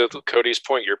just to Cody's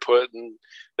point, you're putting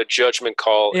the judgment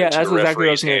call into that's the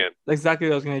referee's hand. Exactly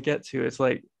what I was going to get to. It's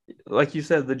like you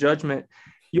said, the judgment,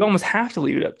 you almost have to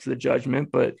leave it up to the judgment,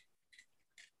 but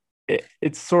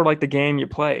it's sort of like the game you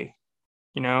play.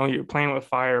 You're playing with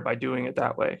fire by doing it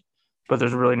that way, but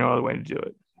there's really no other way to do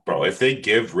it. Bro, if they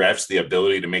give refs the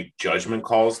ability to make judgment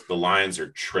calls, the Lions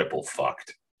are triple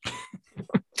fucked.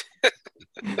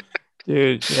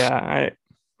 Dude, yeah.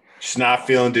 Just not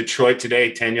feeling Detroit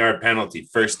today. 10-yard penalty,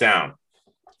 first down.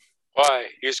 Why?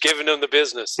 He was giving them the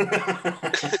business.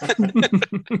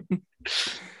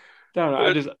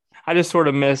 I just sort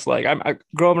of miss, like, I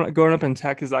growing up in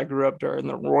Texas. I grew up during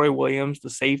the Roy Williams, the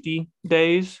safety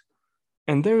days,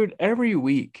 and dude, every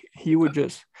week he would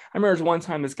just. I remember there's one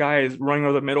time this guy is running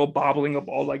over the middle, bobbling a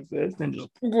ball like this, and just,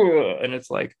 and it's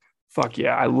like, fuck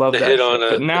yeah, I love that.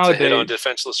 Nowadays, hit on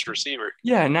defenseless receiver.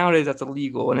 Yeah, nowadays that's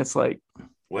illegal, and it's like,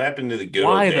 what happened to the good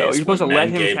old days? Why though? You're supposed to let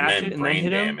him catch it and then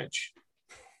hit him.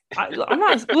 I'm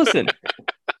not. Listen,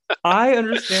 I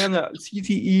understand that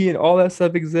CTE and all that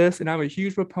stuff exists, and I'm a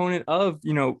huge proponent of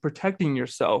protecting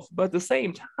yourself. But at the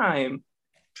same time,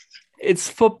 it's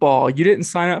football. You didn't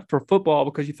sign up for football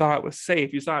because you thought it was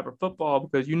safe. You signed up for football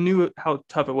because you knew how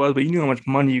tough it was, but you knew how much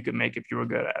money you could make if you were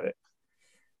good at it.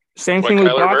 Same thing with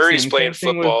boxing. Kyler Murray's playing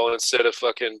football instead of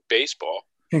fucking baseball.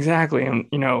 Exactly, and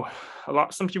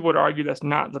some people would argue that's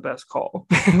not the best call,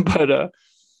 but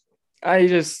I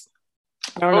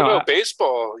don't know. No,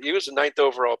 baseball. He was the 9th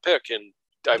overall pick, and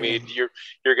I mean, you're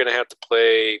going to have to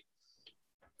play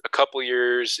a couple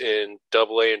years in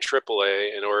AA and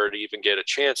AAA in order to even get a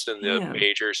chance in the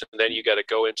majors, and then you got to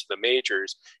go into the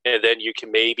majors, and then you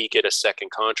can maybe get a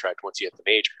second contract once you hit the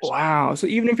majors. Wow! So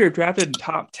even if you're drafted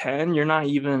top 10, you're not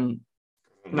even.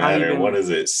 What is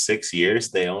it? 6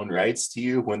 years they own rights to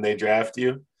you when they draft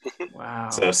you. Wow!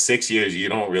 So 6 years you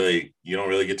don't really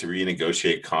get to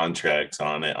renegotiate contracts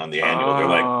on it on the annual. They're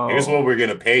like, here's what we're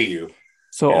gonna pay you.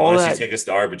 So unless you take us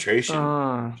to arbitration,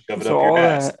 shove it up your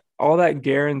ass. All that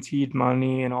guaranteed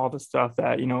money and all the stuff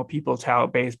that people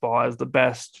tout baseball as the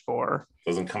best for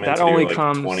doesn't come until you're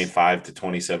like 25 to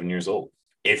 27 years old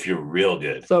if you're real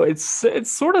good. So it's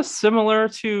sort of similar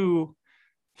to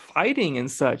fighting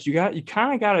and such. You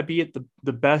kind of got to be at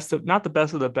the best of, not the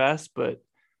best of the best, but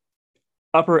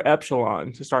upper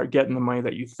echelon to start getting the money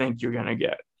that you think you're gonna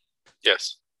get.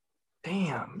 Yes.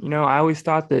 Damn. I always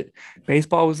thought that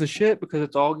baseball was the shit because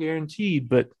it's all guaranteed,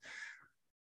 but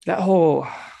that whole.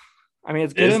 I mean,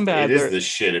 it's good and bad. It is the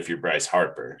shit if you're Bryce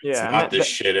Harper. Yeah, it's not the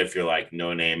shit if you're like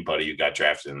no name, buddy. You got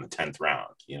drafted in the 10th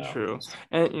round. True.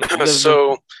 And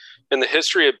so, in the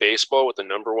history of baseball, with the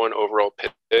number 1 overall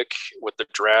pick, with the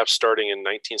draft starting in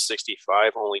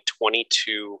 1965, only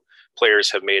 22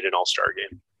 players have made an All-Star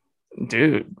game.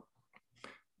 Dude.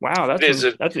 Wow, that's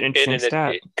an interesting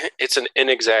stat. It's an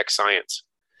inexact science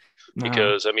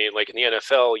because, I mean, like in the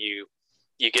NFL, you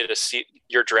get a seat,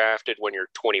 you're drafted when you're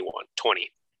 21,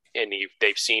 20, and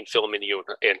they've seen film in you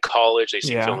in college, they've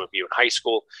seen film of you in high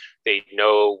school, they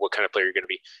know what kind of player you're going to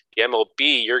be. The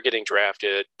MLB, you're getting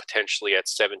drafted potentially at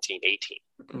 17, 18.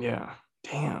 Yeah,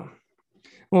 damn.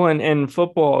 Well, and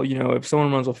football, you know, if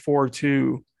someone runs a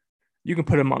 4.2, you can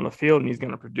put him on the field and he's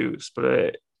going to produce.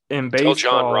 But in baseball,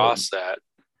 tell John Ross that.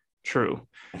 True.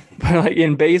 But like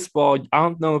in baseball, I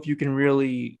don't know if you can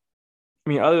really, I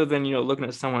mean, other than, you know, looking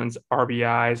at someone's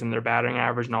RBIs and their batting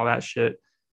average and all that shit,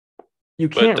 you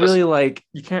can't really it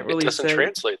doesn't say,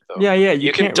 translate though. Yeah.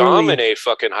 You can dominate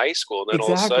fucking high school, and then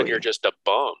all of a sudden you're just a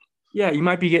bum. Yeah, you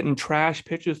might be getting trash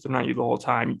pitches thrown at you the whole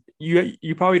time.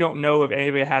 You probably don't know if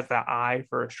anybody has that eye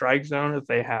for a strike zone. If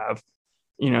they have,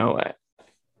 you know,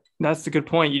 that's a good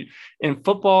point. In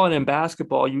football and in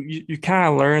basketball, you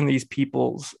kind of learn these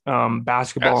people's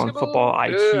basketball and football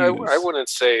IQs. I wouldn't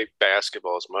say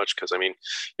basketball as much because, I mean,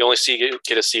 you only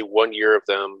get to see 1 year of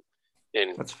them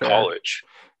in college.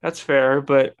 That's fair,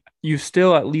 but you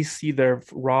still at least see their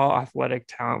raw athletic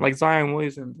talent, like Zion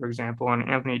Williamson, for example, and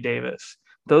Anthony Davis.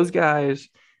 Those guys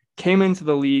came into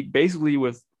the league basically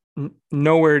with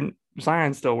nowhere.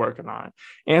 Zion's still working on it.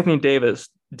 Anthony Davis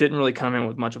didn't really come in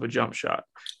with much of a jump shot.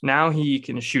 Now he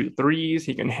can shoot threes,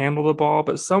 he can handle the ball,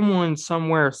 but someone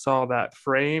somewhere saw that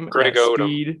frame, Greg that Odom.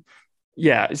 speed.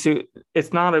 Yeah, so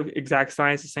it's not an exact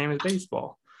science the same as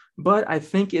baseball, but I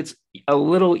think it's a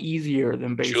little easier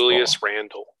than baseball. Julius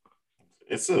Randle.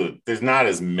 There's not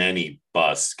as many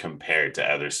busts compared to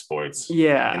other sports in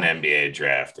NBA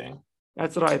drafting.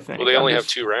 That's what I think. Well, they only have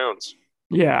 2 rounds.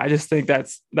 Yeah, I just think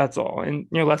that's all. And,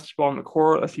 you know, less people on the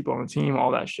court, less people on the team,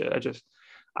 all that shit.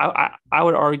 I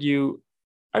would argue,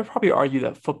 I'd probably argue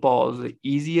that football is the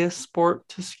easiest sport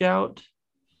to scout.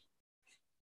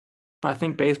 But I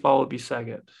think baseball would be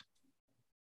second.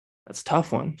 That's a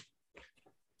tough one.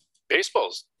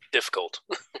 Baseball's difficult.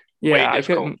 Yeah, I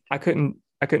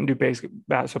couldn't do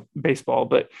baseball,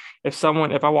 but if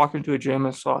I walked into a gym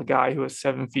and saw a guy who was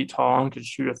 7 feet tall and could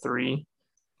shoot a three,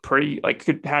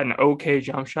 had an okay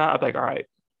jump shot, I'd be like, all right,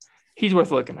 he's worth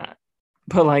looking at.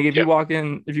 But like if you go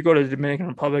to the Dominican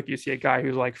Republic, you see a guy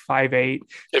who's like 5'8".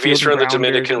 If he's from the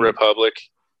Dominican Republic,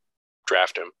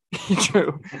 draft him.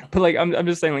 True, but like I'm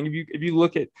just saying, like if you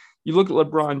look at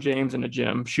LeBron James in a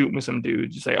gym shooting with some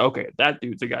dudes, you say, okay, that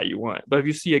dude's the guy you want. But if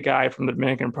you see a guy from the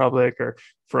Dominican Republic or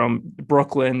from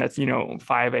Brooklyn that's, you know,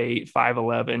 5'8",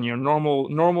 5'11", you know,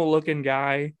 normal looking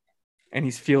guy, and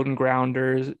he's fielding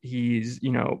grounders, he's,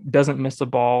 you know, doesn't miss the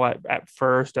ball at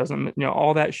first, doesn't, you know,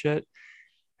 all that shit.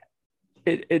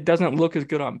 It doesn't look as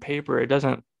good on paper. It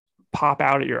doesn't pop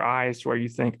out at your eyes to where you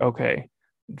think, okay,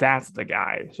 that's the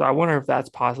guy. So I wonder if that's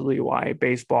possibly why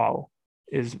baseball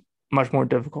is much more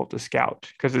difficult to scout,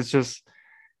 because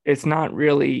it's not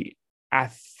really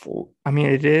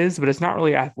it is, but it's not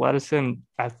really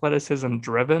athleticism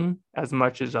driven as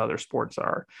much as other sports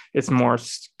are. It's more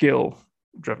skill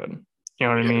driven. You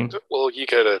know what I mean? Well, you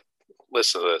gotta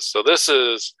listen to this. So this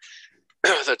is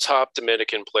the top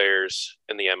Dominican players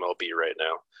in the MLB right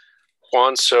now: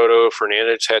 Juan Soto,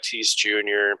 Fernando Tatis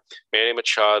Jr., Manny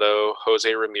Machado,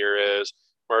 Jose Ramirez,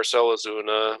 Marcell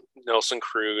Ozuna, Nelson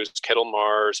Cruz, Kettle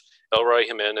Mars, Elroy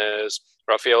Jimenez,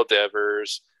 Rafael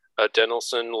Devers,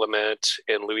 Denelson Lamet,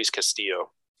 and Luis Castillo.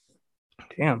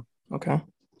 Damn. Okay.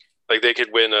 Like they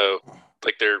could win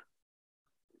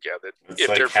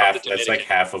that's like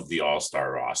half of the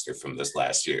All-Star roster from this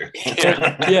last year.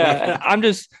 Yeah. I'm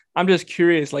just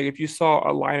curious, like if you saw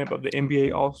a lineup of the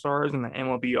NBA All-Stars and the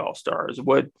MLB All-Stars,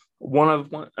 would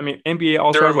NBA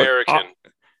All-Stars, they're American.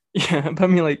 Yeah, but I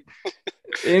mean, like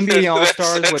NBA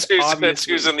All-Stars that's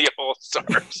who's in the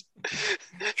All-Stars.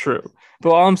 True.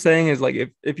 But all I'm saying is,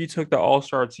 like, if you took the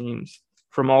All-Star teams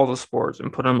from all the sports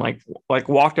and put them like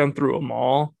walk them through a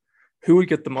mall, who would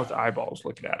get the most eyeballs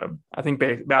looking at them? I think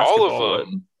basketball all of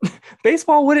them. would.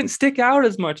 Baseball wouldn't stick out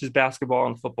as much as basketball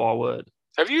and football would.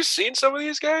 Have you seen some of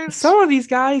these guys? Some of these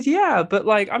guys, yeah, but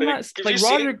like I'm not like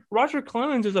Roger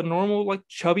Clemens is a normal, like,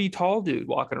 chubby tall dude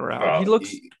walking around. He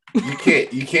looks.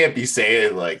 You can't be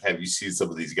saying, like, have you seen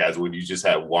some of these guys when you just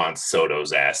have Juan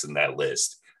Soto's ass in that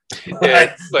list?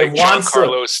 Yeah, like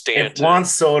Giancarlo Stanton. If Juan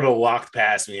Soto walked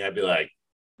past me, I'd be like,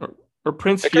 or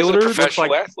Prince Fielder looks like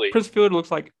athlete. Prince Fielder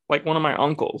looks like one of my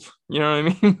uncles. You know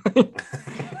what I mean?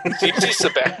 CC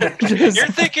Sabathia.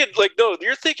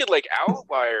 You're thinking like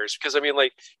outliers, because I mean,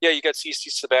 like, yeah, you got CC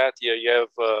Sabathia, you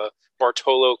have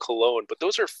Bartolo Colon, but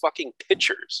those are fucking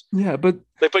pitchers. Yeah, but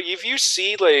if you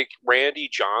see like Randy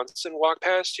Johnson walk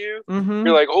past you, mm-hmm.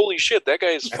 you're like, holy shit, that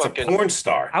guy's That's fucking a porn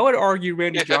star. I would argue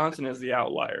Randy Johnson is the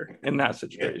outlier in that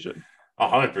situation.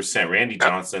 100%. Randy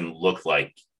Johnson looked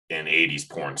like an 80s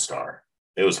porn star.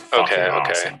 It was fucking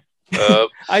awesome.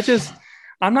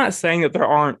 I'm not saying that there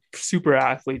aren't super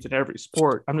athletes in every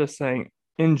sport. I'm just saying,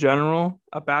 in general,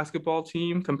 a basketball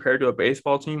team compared to a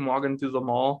baseball team walking through the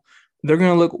mall, they're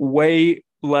going to look way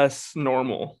less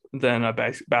normal than a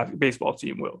baseball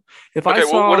team will.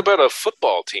 What about a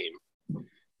football team?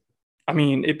 I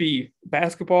mean, it'd be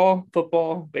basketball,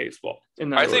 football, baseball.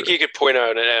 I think you could point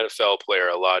out an NFL player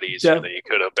a lot easier than you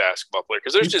could a basketball player,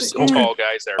 because there's just tall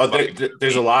guys that are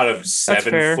there's a lot of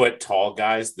 7-foot tall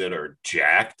guys that are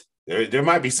jacked. There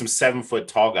might be some 7-foot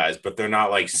tall guys, but they're not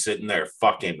like sitting there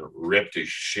fucking ripped as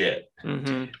shit.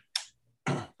 Mm-hmm.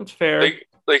 That's fair.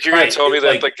 You're gonna tell me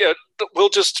that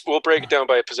we'll break it down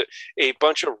by a position. A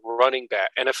bunch of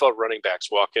NFL running backs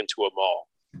walk into a mall.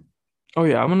 Oh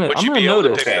yeah, I'm gonna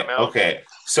notice. Okay.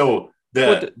 So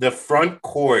the front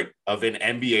court of an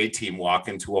NBA team walk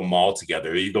into a mall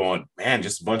together. Are you going, man,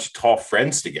 just a bunch of tall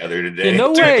friends together today? Yeah,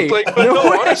 no way.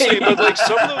 Honestly, but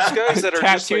some of those guys that are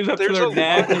tattoos up to their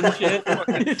neck and shit.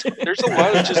 There's a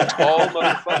lot of just tall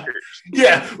motherfuckers.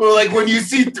 Yeah, well, like when you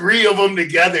see 3 of them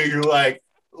together, you're like,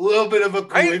 a little bit of a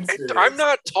coincidence. I'm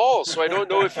not tall, so I don't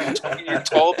know if you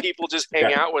tall people just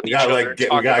hang out with each other and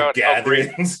talk about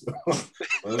gatherings.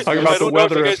 Talk about the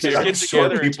weather. If you guys just get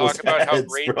together and talk about how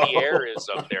great the air is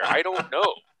up there. I don't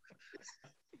know.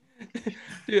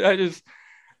 Dude,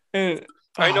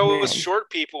 I know as short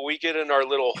people, we get in our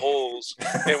little holes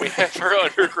and we have our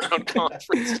underground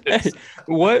conferences. Hey,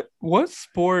 what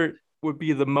sport would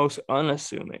be the most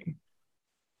unassuming?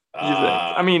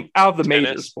 I mean, out of the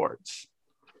major sports.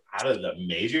 Out of the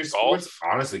major sports,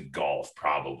 honestly, golf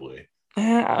probably.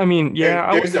 I mean, yeah.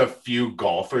 There's a few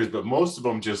golfers, but most of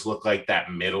them just look like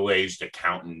that middle-aged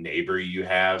accountant neighbor you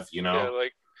have, you know? Yeah,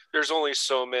 like there's only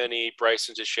so many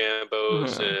Bryson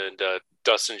DeChambeaus and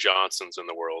Dustin Johnsons in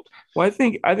the world. Well, I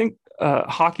think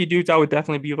hockey dudes, I would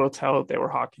definitely be able to tell if they were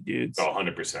hockey dudes.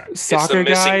 100%.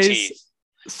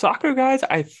 Soccer guys,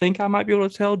 I think I might be able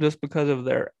to tell just because of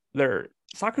their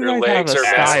soccer guys legs have a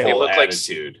style. They look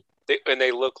attitude. And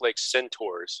they look like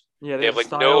centaurs. Yeah, they have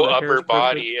like no upper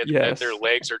body, and their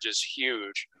legs are just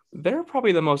huge. They're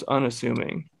probably the most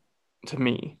unassuming to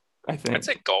me, I think. I'd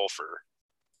say golfer.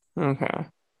 Okay.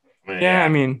 Yeah, I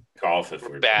mean, golf. If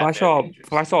I saw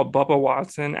Bubba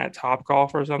Watson at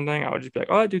Topgolf or something, I would just be like,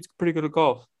 "Oh, that dude's pretty good at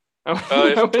golf." If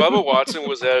Bubba Watson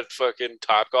was at fucking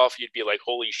Topgolf, you'd be like,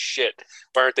 "Holy shit!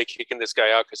 Why aren't they kicking this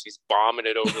guy out? Because he's bombing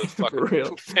it over the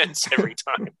fucking fence every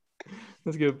time."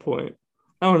 That's a good point.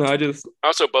 I don't know.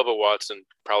 Also, Bubba Watson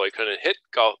probably couldn't hit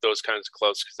golf those kinds of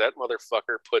clubs because that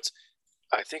motherfucker puts,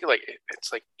 I think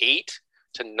it's like 8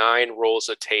 to 9 rolls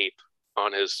of tape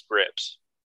on his grips.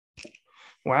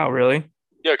 Wow, really?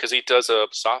 Yeah, because he does a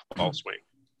softball swing.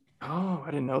 Oh,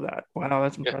 I didn't know that. Wow,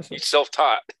 that's impressive. He's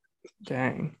self-taught.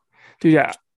 Dang, dude.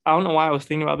 Yeah, I don't know why I was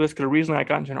thinking about this because recently I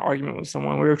got into an argument with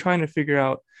someone. We were trying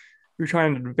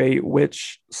to debate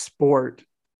which sport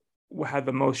had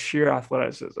the most sheer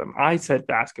athleticism. I said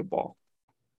basketball,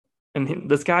 and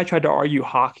this guy tried to argue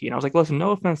hockey, and I was like, listen,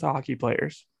 no offense to hockey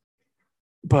players,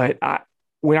 but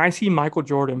when I see Michael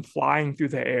Jordan flying through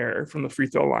the air from the free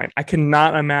throw line, I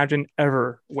cannot imagine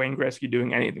ever Wayne Gretzky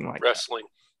doing anything like wrestling.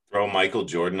 Throw Michael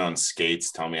Jordan on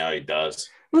skates. Tell me how he does.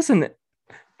 Listen,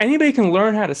 anybody can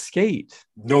learn how to skate.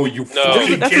 No. That's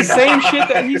the same shit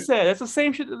that he said. That's the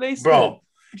same shit that they said. Bro,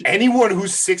 anyone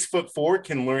who's 6'4"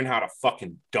 can learn how to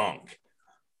fucking dunk.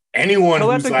 Anyone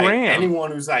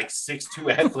who's like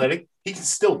 6'2" athletic, he can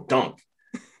still dunk.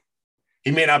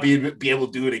 He may not be able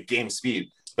to do it at game speed,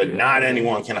 but not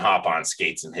anyone can hop on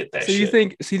skates and hit that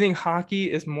shit. So you think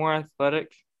hockey is more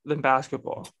athletic than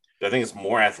basketball? Do I think it's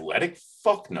more athletic?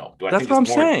 Fuck no. That's what I'm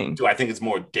saying. Do I think it's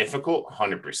more difficult?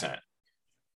 100%.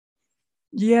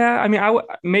 Yeah, I mean,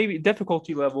 maybe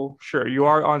difficulty level. Sure, you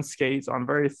are on skates on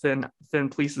very thin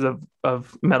pieces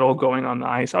of metal going on the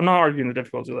ice. I'm not arguing the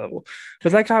difficulty level,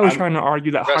 because that guy was trying to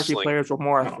argue that hockey players were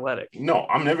more athletic. No,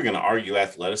 I'm never going to argue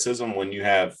athleticism when you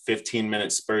have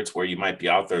 15-minute spurts where you might be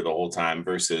out there the whole time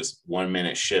versus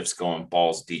 1-minute shifts going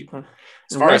balls deep.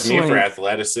 As far as me for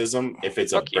athleticism, if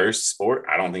it's a burst sport,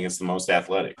 I don't think it's the most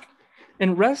athletic.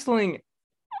 In wrestling,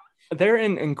 they're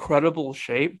in incredible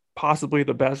shape, possibly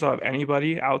the best out of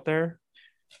anybody out there.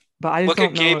 But I just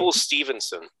look at Gable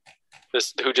Stevenson,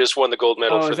 who just won the gold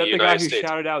medal for the United States. Is that the guy who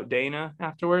shouted out Dana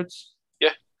afterwards?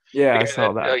 Yeah, I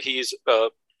saw that. He's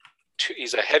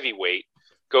a heavyweight,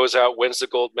 goes out, wins the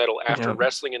gold medal after Yep.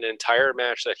 wrestling an entire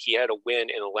match that he had to win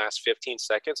in the last 15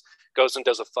 seconds, goes and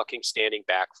does a fucking standing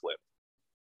backflip.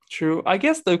 True. I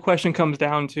guess the question comes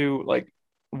down to like,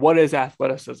 what is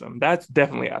athleticism? That's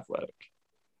definitely athletic.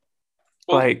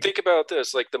 Well, Like- think about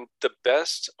this. Like the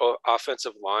best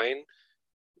offensive line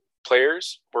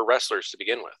players were wrestlers to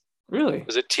begin with. Really?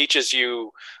 Because it teaches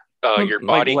you your Like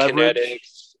body leverage?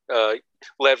 kinetics,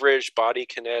 leverage, body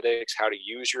kinetics, how to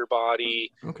use your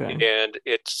body. Okay. And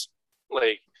it's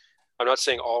like, I'm not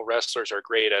saying all wrestlers are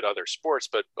great at other sports,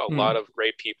 but a lot of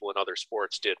great people in other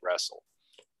sports did wrestle.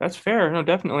 That's fair. No,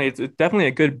 definitely. It's definitely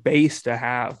a good base to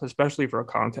have, especially for a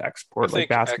contact sport I like think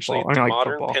basketball. actually I mean, like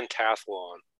modern football.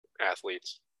 pentathlon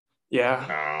athletes.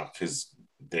 Yeah. Because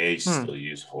they still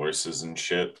use horses and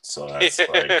shit. So that's Yeah.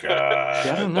 like I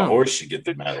don't the know. horse should get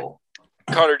the medal.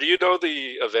 Connor, do you know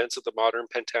the events of the modern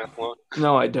pentathlon?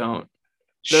 No, I don't.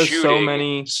 There's Shooting, so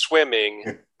many.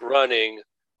 swimming, running,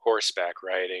 horseback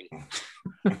riding,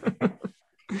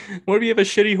 What if you have a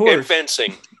shitty and horse?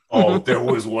 fencing. Oh, there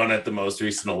was one at the most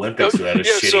recent Olympics who had a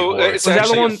Yeah, shitty so, horse. it's Was that the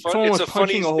actually one? Someone it's was a funny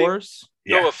punching a thing. horse.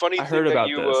 Yeah. No, a funny I thing heard that about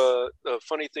you this. a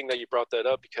funny thing that you brought that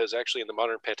up, because actually in the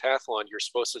modern pentathlon you're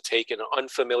supposed to take an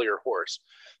unfamiliar horse.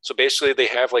 So basically they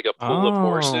have like a pool of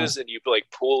horses, and you like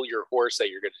pull your horse that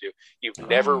you're going to do. You've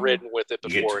never ridden with it You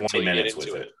get before 20 until you get minutes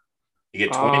into with it. it. You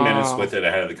get 20 minutes with it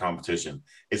ahead of the competition.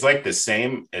 It's like the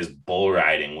same as bull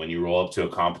riding when you roll up to a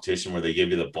competition where they give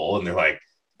you the bull and they're like,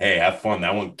 hey, have fun.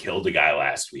 That one killed a guy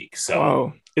last week. So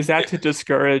Whoa. Is that to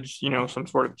discourage, some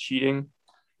sort of cheating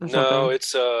or something? No, it's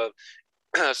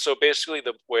so basically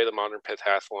the way the modern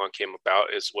pentathlon came about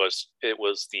was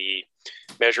the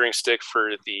measuring stick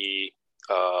for the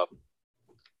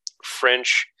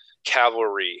French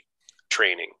cavalry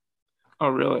training. Oh,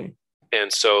 really? And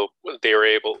so they were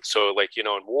able, in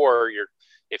war,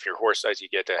 if your horse dies, you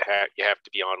have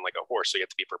to be on like a horse, so you have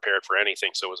to be prepared for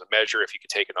anything. So it was a measure if you could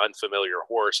take an unfamiliar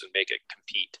horse and make it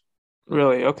compete.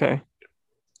 Really? Okay.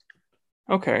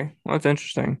 Okay. Well, that's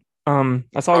interesting. I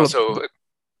saw Also,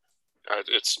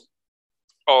 it's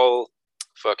all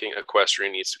fucking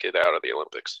equestrian needs to get out of the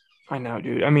Olympics. I know,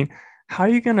 dude. I mean, how are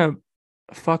you gonna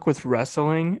fuck with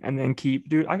wrestling and then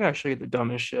dude, I gotta show you the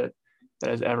dumbest shit that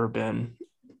has ever been.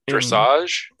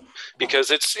 Dressage,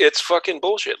 because it's fucking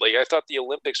bullshit. Like, I thought the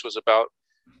Olympics was about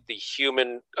the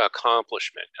human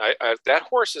accomplishment. That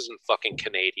horse isn't fucking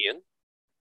Canadian.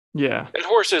 Yeah. That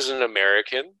horse isn't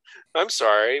American. I'm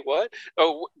sorry, what?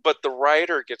 Oh, but the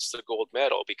rider gets the gold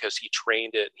medal because he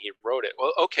trained it and he rode it.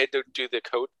 Well, okay,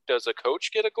 does a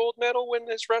coach get a gold medal when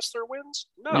his wrestler wins?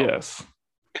 No. Yes.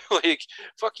 Like,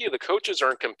 fuck you, the coaches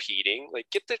aren't competing. Like,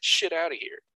 get that shit out of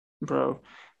here. Bro,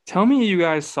 tell me you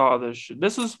guys saw this shit.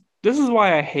 This is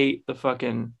why I hate the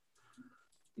fucking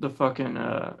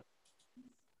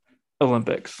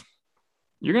Olympics.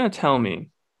 You're gonna tell me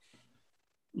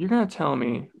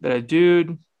that a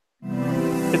dude,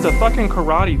 it's a fucking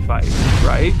karate fight,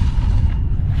 right?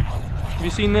 Have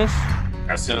you seen this?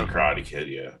 I've seen the Karate Kid,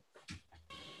 yeah.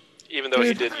 Even though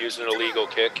he did use an illegal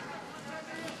kick.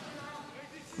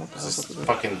 Is this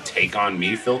fucking take on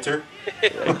me filter?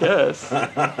 I guess.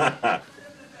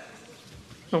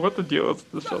 What the deal is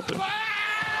with this filter?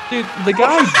 Dude, the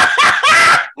guy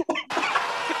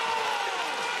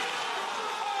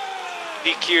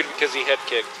DQ'd because he head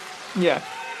kicked. Yeah.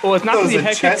 Well, it's not That because was he a head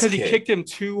kicked, chest because he kick. kicked him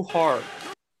too hard.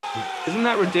 Isn't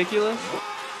that ridiculous?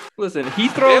 Listen, he They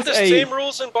have throws the same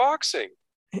rules in boxing.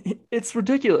 It's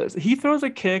ridiculous. He throws a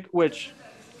kick, which,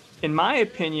 in my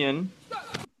opinion,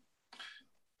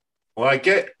 Well, I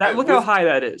get that look how high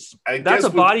that is. That's a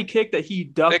body kick that he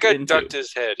ducked That guy into. ducked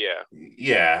his head, yeah.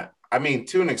 Yeah. I mean,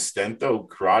 to an extent, though,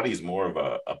 karate is more of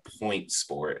a point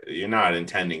sport. You're not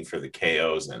intending for the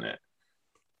KOs in it.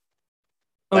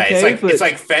 Okay, it's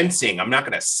like fencing. I'm not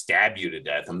going to stab you to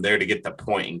death. I'm there to get the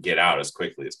point and get out as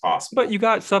quickly as possible. But you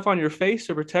got stuff on your face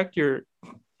to protect your.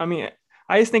 I mean,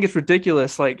 I just think it's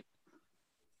ridiculous. Like,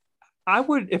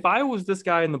 if I was this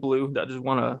guy in the blue that just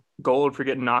won a gold for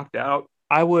getting knocked out,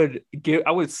 I would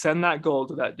send that gold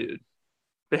to that dude.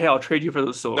 But hey, I'll trade you for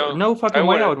the silver. No fucking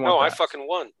way I would want that. I fucking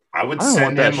won. I would I don't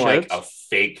send want him that like shit. a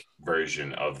fake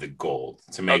version of the gold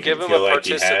to I'll make give him him feel a like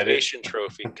he had it. participation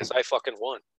trophy because I fucking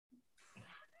won.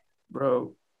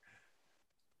 Bro,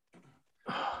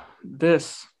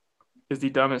 this is the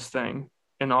dumbest thing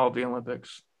in all of the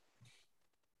Olympics.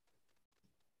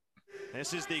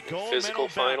 This is the gold Physical medal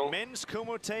final. bout, men's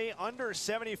kumite under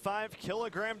 75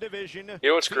 kilogram division. You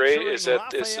know what's great is that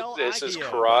this is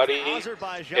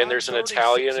karate, and there's an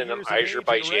Italian and an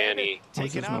Azerbaijani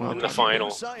in the final.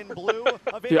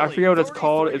 Dude, I forget what it's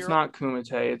called. It's not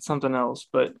kumite. It's something else.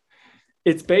 But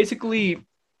it's basically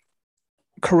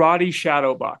karate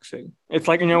shadow boxing. It's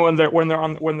like, when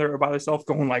they're by themselves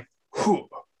going like,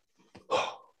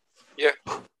 Yeah.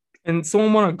 And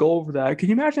someone won a gold for that. Can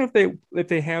you imagine if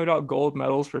they handed out gold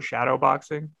medals for shadow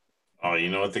boxing? Oh,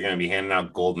 you know what they're going to be handing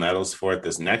out gold medals for at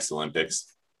this next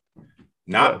Olympics?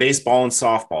 Not What? baseball and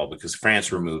softball because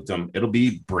France removed them. It'll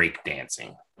be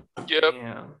breakdancing. Yep.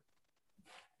 Yeah.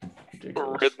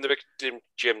 Rhythmic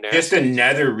gymnastics. Just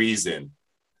another reason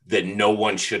that no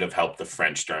one should have helped the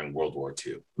French during World War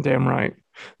II. Damn right.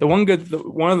 One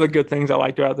of the good things I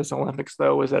liked about this Olympics,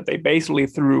 though, is that they basically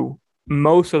threw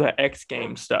most of the X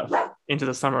Games stuff into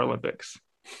the Summer Olympics.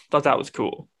 Thought that was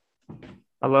cool.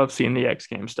 I love seeing the X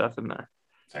Games stuff in there.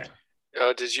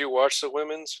 Did you watch the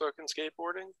women's fucking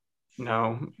skateboarding?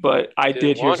 No, but I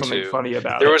did hear something funny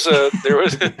about there it.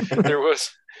 There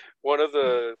was one of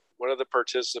the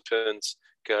participants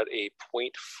got a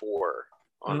 0.4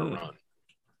 on a run.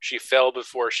 She fell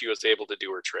before she was able to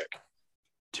do her trick.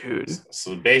 Dude.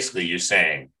 So basically you're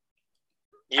saying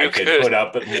I could put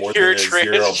up at more than a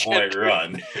 0-point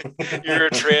run. You're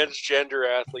a transgender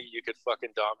athlete. You could fucking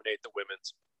dominate the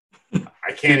women's.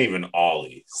 I can't even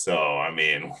ollie. So, I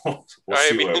mean, we'll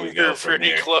see where we go from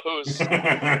here. You're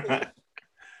pretty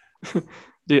close.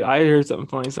 Dude, I heard something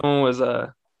funny.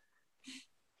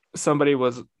 Somebody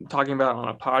was talking about it on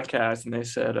a podcast, and they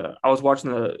said, I was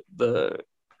watching the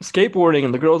skateboarding,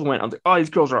 and the girls went. I was like, oh, these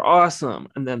girls are awesome.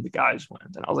 And then the guys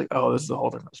went, and I was like, oh, this is a whole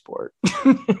different sport.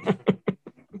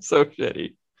 So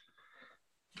shitty.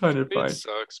 Kind of funny. It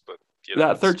sucks, but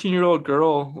that 13-year-old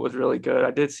girl was really good. I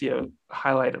did see a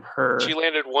highlight of her. She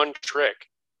landed one trick.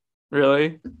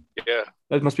 Really? Yeah.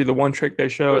 That must be the one trick they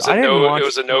showed. It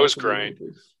was a nose grind.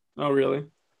 Oh, really?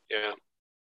 Yeah.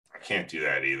 I can't do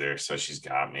that either, so she's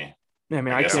got me. Yeah, I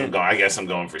mean, I guess I'm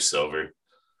going for silver.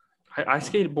 I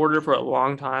skateboarded for a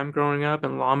long time growing up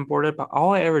and longboarded, but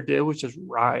all I ever did was just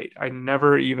ride. I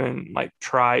never even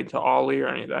tried to ollie or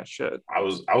any of that shit. I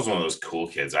was one of those cool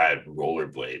kids. I had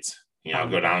rollerblades.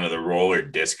 Go down to the roller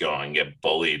disco and get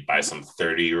bullied by some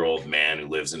 30-year-old man who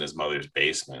lives in his mother's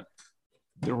basement.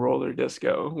 The roller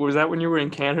disco. Was that when you were in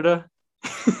Canada?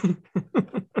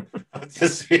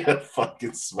 Just be a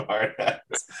fucking smart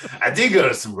ass. I did go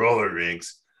to some roller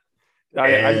rinks.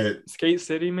 I Skate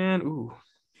City, man. Ooh.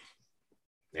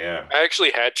 Yeah. I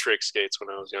actually had trick skates when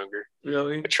I was younger.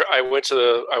 Really? I went to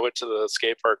the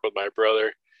skate park with my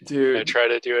brother. Dude, I tried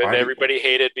to do it, and everybody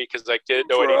hated me because I didn't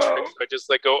know any tricks. I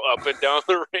just go up and down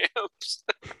the ramps.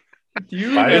 Do you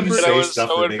remember? I was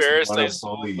so embarrassed. I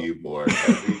bully you more.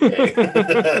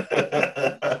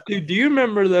 Dude, do you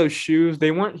remember those shoes? They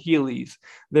weren't Heelys.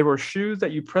 They were shoes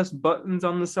that you press buttons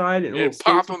on the side and it'll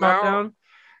pop them out. Down.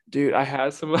 Dude, I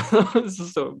had some of those. This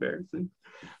is so embarrassing.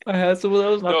 I had some of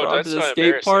those. I brought to the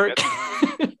skate park.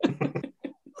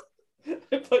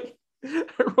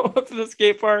 I roll up to the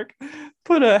skate park,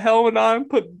 put a helmet on,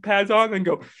 put pads on, and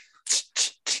go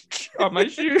on my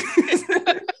shoes.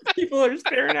 People are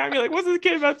staring at me like, what's this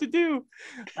kid about to do?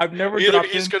 I've never either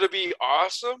he's going to be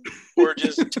awesome or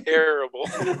just terrible.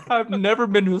 I've never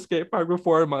been to a skate park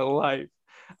before in my life.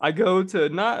 I go to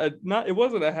it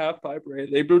wasn't a half pipe, right?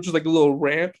 They built just a little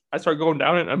ramp. I start going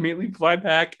down it, immediately fly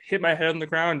back, hit my head on the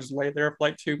ground, and just lay there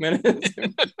for 2 minutes.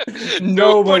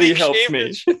 Nobody helped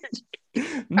me.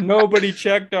 Nobody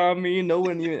checked on me. No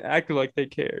one even acted like they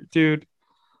cared, dude.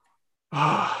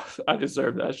 Oh, I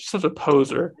deserve that. Such a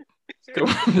poser. Oh,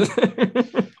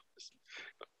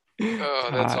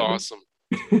 that's awesome.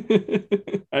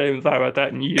 I haven't thought about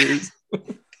that in years.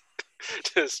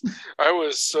 I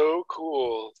was so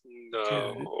cool.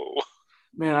 No. Dude.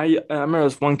 Man, I remember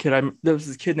this one kid. There was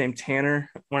this kid named Tanner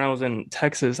when I was in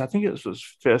Texas. I think it was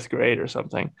 5th grade or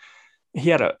something. He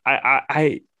had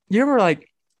you ever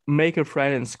make a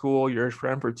friend in school, you're a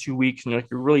friend for 2 weeks, and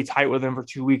you're really tight with him for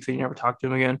 2 weeks, and you never talk to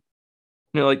him again?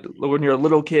 When you're a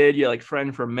little kid, you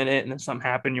friend for a minute, and then something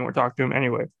happened, you won't talk to him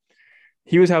anyway.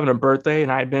 He was having a birthday,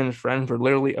 and I had been his friend for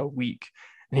literally a week.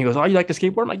 And he goes, "Oh, you like to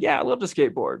skateboard?" I'm like, "Yeah, I love to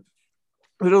skateboard."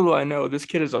 Little do I know, this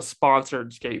kid is a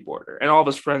sponsored skateboarder, and all of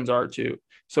his friends are too.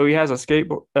 So he has a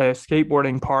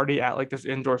skateboarding party at this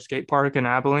indoor skate park in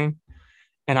Abilene,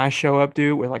 and I show up,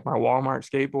 dude, with my Walmart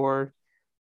skateboard,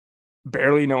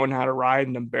 barely knowing how to ride,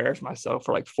 and embarrass myself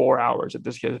for 4 hours at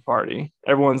this kid's party.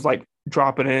 Everyone's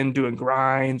dropping in, doing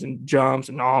grinds and jumps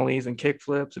and ollies and kick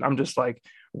flips, and I'm just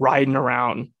riding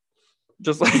around,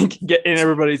 just get in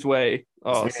everybody's way.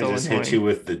 Oh, so just annoying. Hit you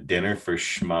with the dinner for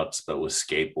schmucks, but with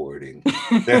skateboarding.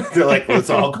 They're like,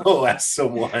 let's all go ask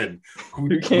someone who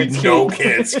we know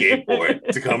can't skateboard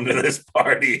to come to this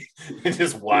party and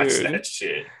just watch that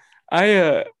shit.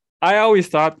 I always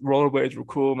thought rollerblades were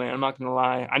cool, man. I'm not gonna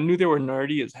lie. I knew they were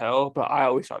nerdy as hell, but I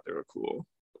always thought they were cool.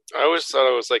 I always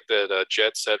thought it was like that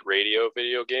Jet Set Radio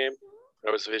video game.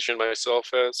 I was visioning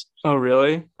myself as. Oh,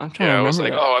 really? I'm trying Yeah, to I was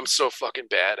remember like, that. oh, I'm so fucking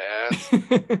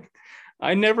badass.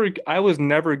 I was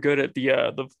never good at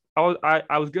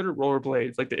I was good at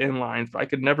rollerblades, like the inlines, but I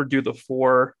could never do the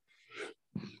four,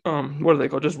 what are they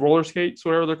called? Just roller skates,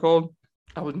 whatever they're called.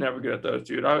 I was never good at those,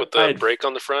 dude. With I the had, brake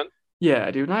on the front. yeah,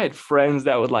 dude. And I had friends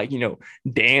that would like,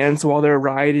 dance while they're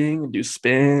riding and do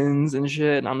spins and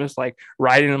shit. And I'm just like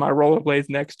riding on my rollerblades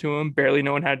next to them, barely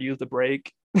knowing how to use the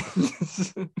brake.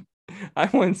 I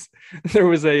once there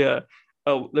was there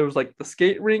was like the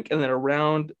skate rink and then a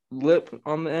round lip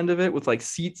on the end of it with like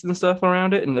seats and stuff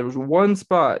around it. And there was one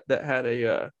spot that had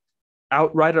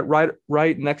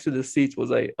right next to the seats was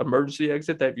a emergency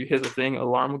exit that if you hit the thing,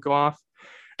 alarm would go off.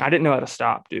 I didn't know how to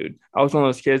stop, dude. I was one of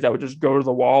those kids that would just go to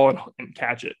the wall and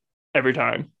catch it every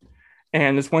time.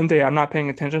 And this one day I'm not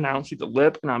paying attention. I don't see the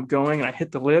lip and I'm going and I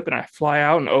hit the lip and I fly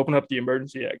out and open up the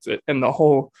emergency exit and the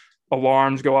whole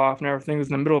alarms go off and everything. It was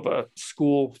in the middle of a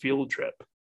school field trip.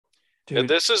 Dude. And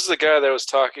this is the guy that was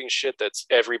talking shit that's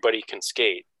everybody can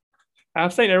skate. I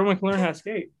was saying everyone can learn how to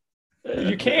skate.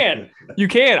 You can. You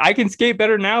can. I can skate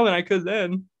better now than I could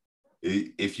then.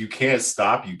 If you can't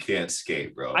stop, you can't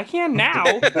skate, bro. I can now.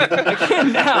 I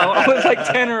can now. I was like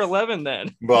 10 or 11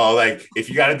 then. Well, like if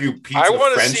you got to do pizza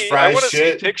French fries, I want to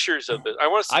shit. see pictures of it. I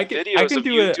want to see videos of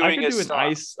you doing it.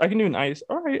 I can do an ice.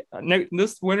 All right.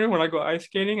 This winter when I go ice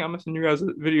skating, I'm gonna send you guys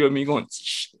a video of me going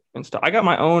and stuff. I got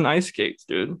my own ice skates,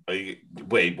 dude.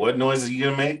 Wait, what noise are you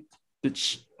gonna make?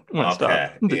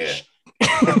 Okay.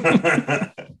 Yeah.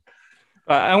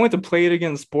 I went to Play It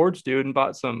Again Sports, dude, and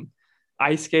bought some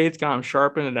ice skates, got them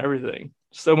sharpened and everything.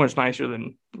 So much nicer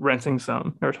than renting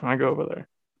some every time I go over there.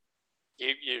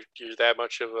 You're that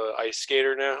much of an ice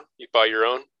skater now? You bought your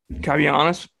own? Can I be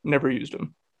honest? Never used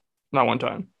them. Not one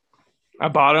time. I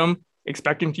bought them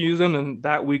expecting to use them, and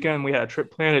that weekend we had a trip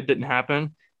planned. It didn't happen,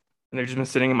 and they've just been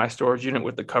sitting in my storage unit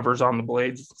with the covers on the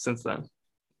blades since then.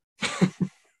 I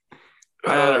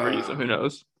never use them. Who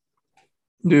knows,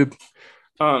 dude?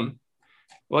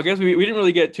 Well, I guess we didn't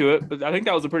really get to it, but I think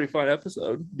that was a pretty fun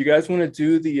episode. Do you guys want to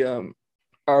do the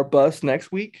our bus next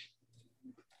week?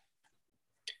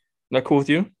 That cool with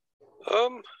you?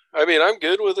 I mean, I'm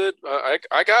good with it.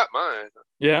 I got mine.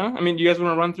 Yeah, I mean, do you guys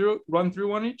want to run through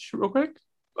one each real quick?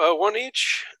 One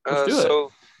each. Let's do it.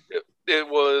 So it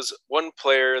was one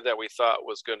player that we thought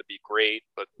was going to be great,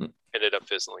 but ended up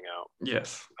fizzling out.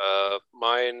 Yes.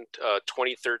 Mine,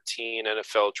 2013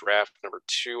 NFL draft number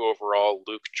 2 overall,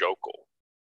 Luke Jokel.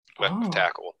 Left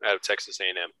tackle out of Texas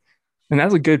A&M. And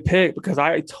that's a good pick because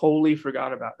I totally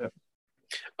forgot about him.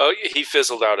 Oh, he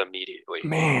fizzled out immediately.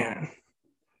 Man.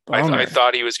 I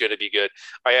thought he was going to be good.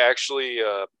 I actually,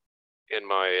 in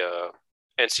my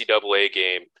NCAA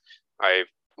game, I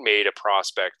made a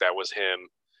prospect that was him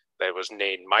that was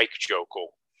named Mike Jokel.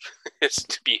 It's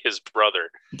to be his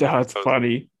brother. That's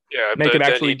funny. Yeah, make him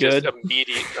actually good.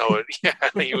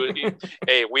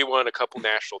 Hey, we won a couple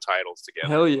national titles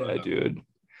together. Hell yeah, dude.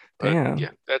 Damn. Yeah,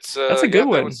 that's a good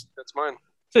one. That's mine.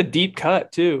 It's a deep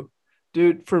cut too,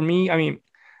 dude. For me, I mean,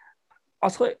 I'll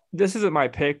tell you, this isn't my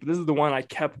pick, but this is the one I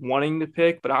kept wanting to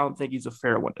pick, but I don't think he's a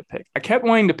fair one to pick. I kept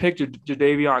wanting to pick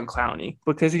Jadeveon Clowney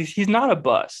because he's not a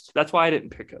bust. That's why I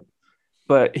didn't pick him.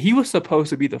 But he was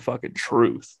supposed to be the fucking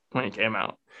truth when he came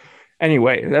out.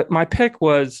 Anyway, my pick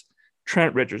was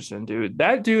Trent Richardson, dude.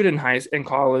 That dude in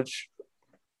college,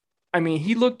 I mean,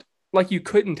 he looked like you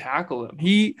couldn't tackle him.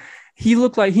 He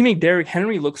looked like he made Derrick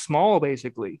Henry look small,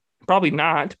 basically. Probably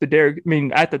not, but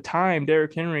at the time,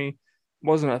 Derrick Henry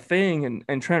wasn't a thing.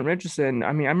 And Trent Richardson,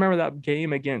 I mean, I remember that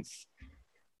game against,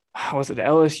 was it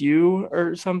LSU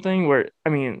or something, where, I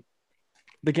mean,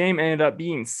 the game ended up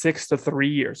being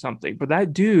 6-3 or something. But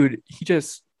that dude,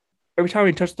 every time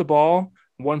he touched the ball,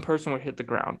 one person would hit the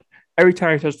ground. Every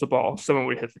time he touched the ball, someone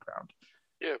would hit the ground.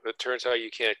 Yeah, but it turns out you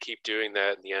can't keep doing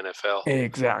that in the NFL.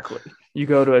 Exactly. You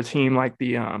go to a team like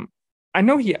the I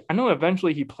know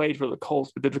eventually he played for the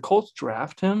Colts, but did the Colts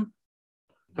draft him?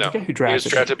 No, who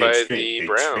drafted he was drafted him? by the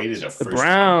Browns. The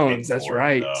Browns, that's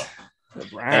right. The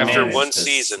Browns. After one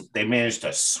season. They managed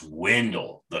to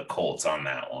swindle the Colts on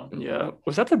that one. Yeah.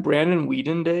 Was that the Brandon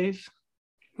Weeden days?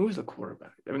 Who was the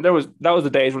quarterback? I mean, that was the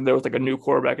days when there was like a new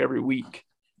quarterback every week.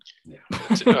 Yeah.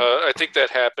 I think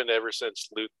that happened ever since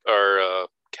Luke or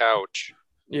Couch.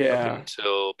 Yeah.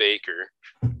 Until Baker.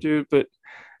 Dude, but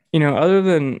other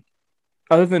than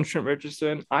Trent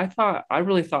Richardson, I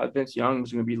really thought Vince Young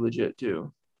was going to be legit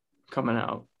too, coming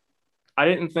out. I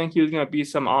didn't think he was going to be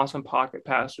some awesome pocket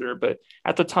passer, but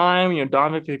at the time,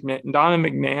 Donovan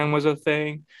McMahon was a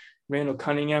thing. Randall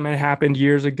Cunningham had happened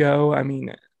years ago. I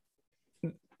mean,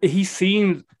 he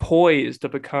seemed poised to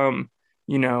become,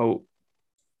 you know,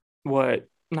 what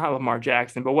not Lamar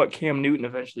Jackson, but what Cam Newton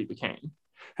eventually became.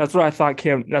 That's what I thought.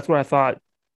 That's what I thought.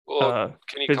 Well,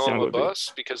 can you Vince call him Young a would be.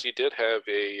 bust? Because he did have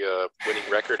a winning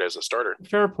record as a starter.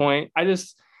 Fair point. I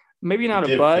just maybe not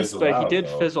He a did bust, fizzle but he out, did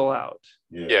though. fizzle out.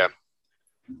 Yeah.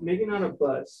 Maybe not a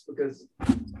bust because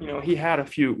he had a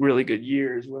few really good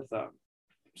years with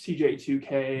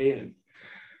CJ2K and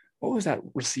what was that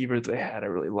receiver they had I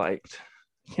really liked?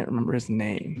 I can't remember his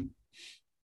name.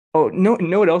 Oh, no,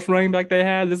 know what else running back they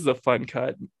had? This is a fun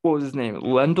cut. What was his name?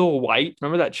 Lendell White.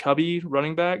 Remember that chubby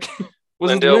running back?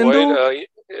 Was it Lendell?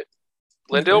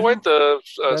 Lendell White, the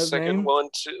That's his second name? one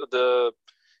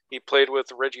he played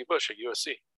with Reggie Bush at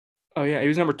USC. Oh yeah, he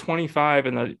was number 25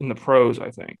 in the pros,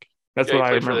 I think. That's Yeah, what he I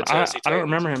played for the remember. Tennessee I don't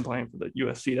Titans. remember him playing for the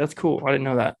USC. That's cool. I didn't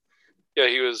know that. Yeah,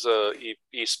 he was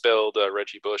he spelled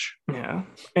Reggie Bush. Yeah.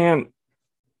 And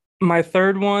my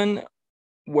third one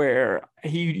where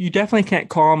you definitely can't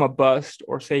call him a bust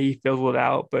or say he fizzled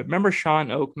out, but remember Sean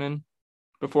Oakman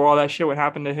before all that shit would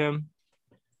happen to him?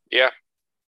 Yeah.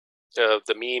 The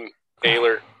meme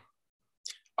Baylor.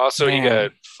 Also, Man. he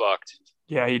got fucked.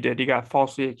 Yeah, he did. He got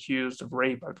falsely accused of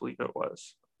rape, I believe it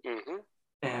was. Mm-hmm.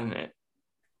 And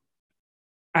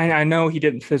I know he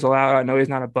didn't fizzle out. I know he's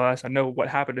not a bust. I know what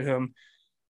happened to him.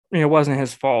 I mean, it wasn't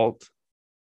his fault,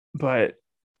 but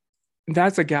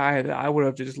that's a guy that I would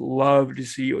have just loved to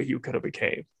see what he could have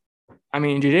became. I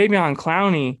mean, Jadeveon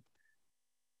Clowney,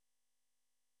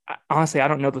 honestly, I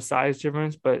don't know the size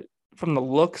difference, but from the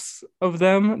looks of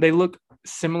them, they look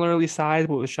similarly sized,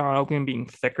 but with Sean Oakland being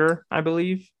thicker, I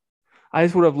believe. I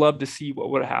just would have loved to see what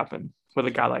would have happened with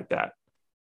a guy like that.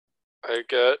 I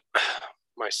got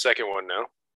my second one now.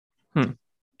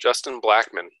 Justin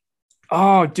Blackmon.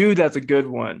 Oh, dude, that's a good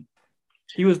one.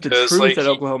 He was the truth at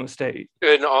Oklahoma State.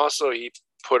 And also, he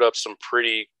put up some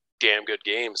pretty damn good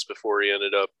games before he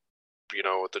ended up,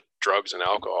 with the drugs and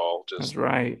alcohol. Just that's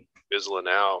right. fizzling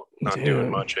out, not doing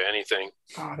much of anything.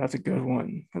 Oh, that's a good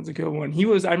one. That's a good one.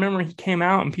 I remember he came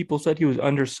out and people said he was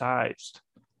undersized.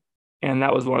 And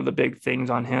that was one of the big things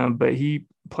on him. But he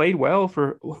played well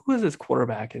for – who was his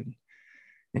quarterback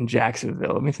in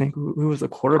Jacksonville? Let me think. Who was the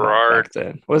quarterback back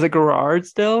then? Was it Garrard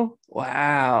still?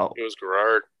 Wow. It was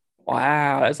Garrard.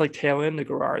 Wow. That's like tail end to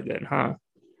Garrard then, huh?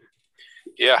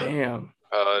 Yeah. Damn.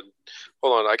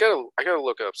 Hold on. I gotta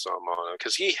look up something on him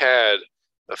because he had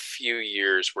a few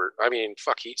years where,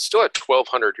 he still had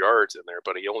 1,200 yards in there,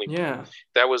 but he only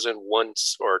 – that was in one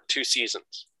or two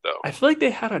seasons. Though. I feel like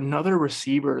they had another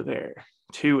receiver there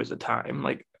too at the time.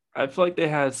 Like I feel like they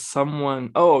had someone.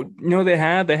 Oh, they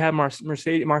had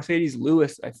Mercedes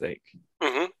Lewis. I think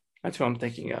that's who I'm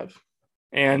thinking of.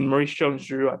 And Maurice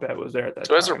Jones-Drew, I bet, was there at that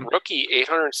time. So as a rookie,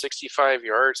 865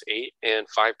 yards, 8 and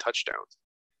 5 touchdowns.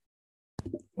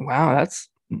 Wow, that's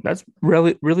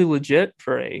really really legit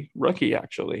for a rookie,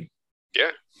 actually. Yeah.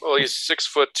 Well, he's 6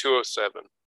 foot 207.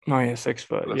 Oh yeah, 6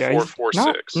 foot. Yeah,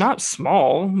 4'6". Not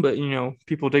small, but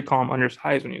people did call him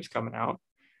undersized when he was coming out.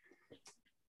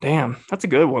 Damn, that's a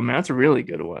good one, man. That's a really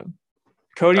good one.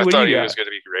 Cody, what do you got? I thought he was going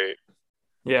to be great.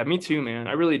 Yeah, me too, man.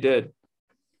 I really did.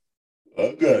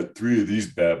 I've got 3 of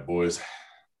these bad boys.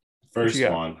 First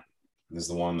one is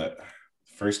the one that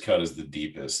first cut is the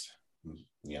deepest.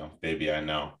 Baby, I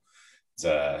know.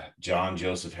 It's John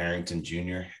Joseph Harrington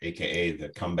Jr., a.k.a. the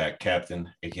comeback captain,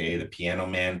 a.k.a. the piano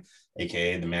man,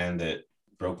 a.k.a. the man that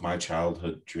broke my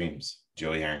childhood dreams,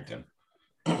 Joey Harrington.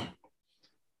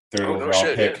 Third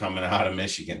overall pick coming out of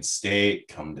Michigan State,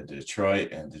 come to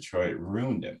Detroit, and Detroit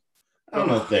ruined him. I don't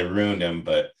know if they ruined him,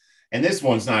 and this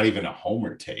one's not even a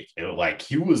homer take.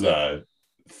 He was a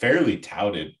fairly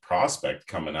touted prospect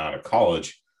coming out of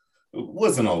college. It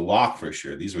wasn't a lock for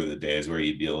sure. These were the days where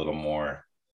you'd be a little more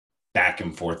back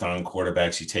and forth on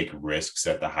quarterbacks. You take risks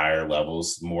at the higher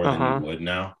levels more than you would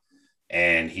now.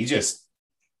 And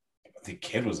the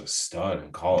kid was a stud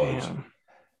in college.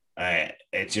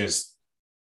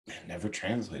 It never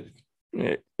translated.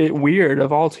 It weird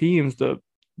of all teams, the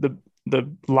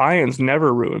Lions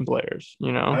never ruin players,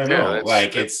 I know,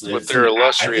 it's their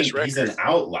illustrious record. He's an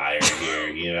outlier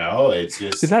here, It's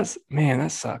just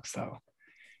that sucks though.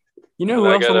 Who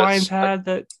else the Lions had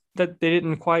that they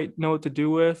didn't quite know what to do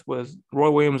with was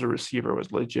Roy Williams, a receiver,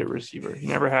 was a legit receiver. He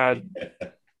never had.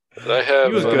 He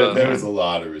was good. There was a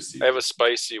lot of receivers. I have a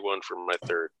spicy one for my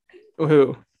third.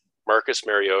 Who? Marcus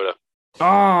Mariota.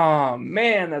 Oh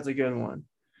man, that's a good one.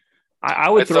 I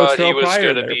would throw Terrell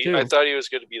Pryor there too. I thought he was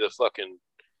going to be he was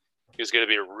going to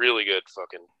be a really good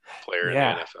fucking player in the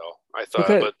NFL. I thought,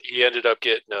 but he ended up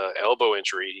getting an elbow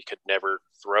injury. He could never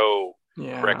throw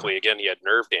correctly again. He had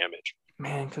nerve damage.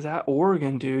 Man, because that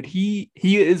Oregon dude, he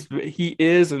is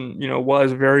and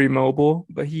was very mobile,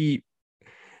 but he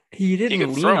He didn't could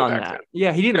lean throw on back that. then.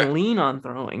 Yeah, he Yeah. didn't lean on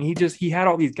throwing. He had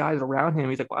all these guys around him.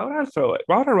 He's like, why would I throw it?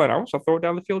 Why would I run? I want to throw it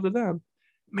down the field to them.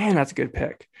 Man, that's a good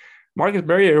pick. Marcus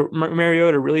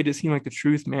Mariota really did seem like the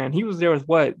truth, man. He was there with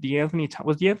what?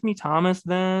 DeAnthony Thomas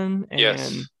then, and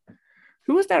Yes.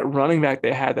 who was that running back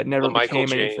they had that never LaMichael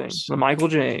became anything? James. Michael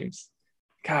James.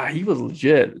 God, he was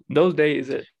legit. Those days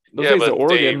at Yeah, but they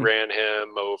Oregon, ran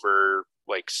him over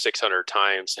like 600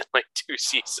 times in like 2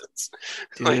 seasons.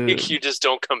 dude. Like you just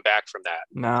don't come back from that.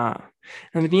 Nah.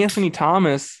 And the Anthony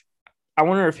Thomas, I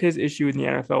wonder if his issue in the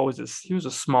NFL he was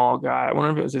a small guy. I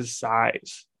wonder if it was his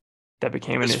size that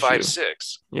became an He's issue.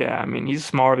 5'6". Yeah, I mean, he's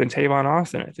smaller than Tavon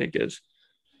Austin, I think is.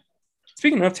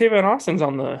 Speaking of, Tavon Austin's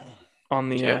on the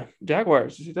Yeah.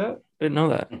 Jaguars. Did you see that? I didn't know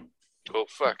that. Well,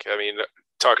 fuck. I mean,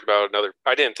 talking about another.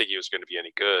 I didn't think he was going to be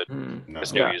any good. No. I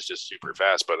just knew he was just super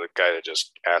fast, but a guy that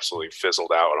just absolutely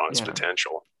fizzled out on his Yeah.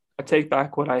 potential. I take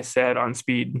back what I said on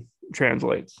speed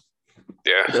translates.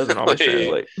 Yeah, It doesn't always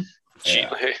translate.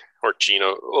 Or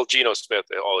Geno. Well, Geno Smith,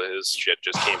 all his shit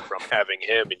just came from having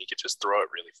him, and he could just throw it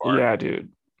really far. Yeah,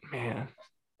 dude. Man.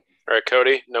 All right,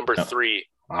 Cody, number 3.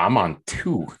 I'm on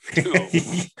 2.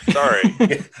 Sorry.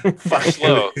 Fuck.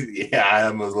 Slow. Yeah,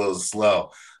 I'm a little slow.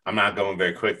 I'm not going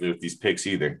very quickly with these picks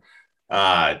either.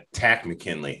 Tack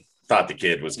McKinley. Thought the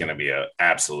kid was going to be an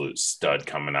absolute stud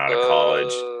coming out of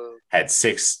college. Had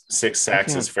six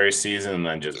sacks his first season, and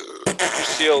then just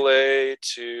UCLA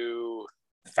to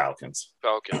Falcons.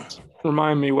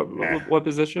 Remind me what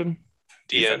position?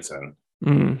 DN.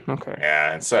 Okay.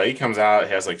 Yeah, and so he comes out,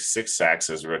 he has like 6 sacks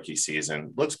his rookie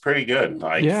season. Looks pretty good,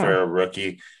 for a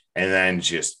rookie. And then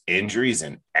just injuries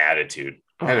and attitude.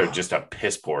 Had just a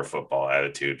piss poor football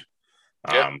attitude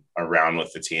around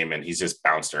with the team, and he's just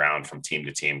bounced around from team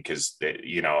to team because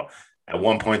at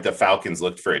one point the Falcons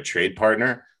looked for a trade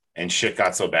partner. And shit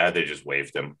got so bad, they just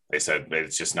waived him. They said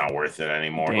it's just not worth it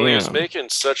anymore. Well, he was making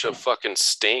such a fucking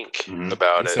stink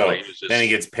about it. So then he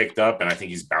gets picked up, and I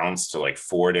think he's bounced to like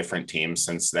 4 different teams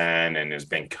since then, and has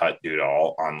been cut due to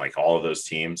all of those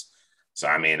teams. So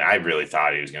I mean, I really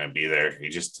thought he was going to be there. He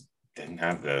just didn't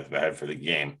have the head for the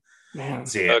game. Man.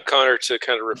 Connor, to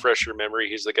kind of refresh your memory,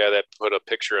 he's the guy that put a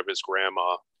picture of his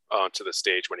grandma onto the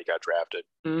stage when he got drafted.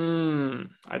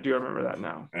 I do remember that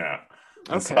now. Yeah.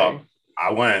 Okay. So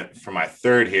I went for my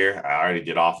 3rd here. I already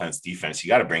did offense, defense. You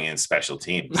got to bring in special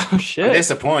teams. Oh, shit. I'm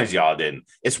disappointed y'all didn't.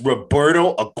 It's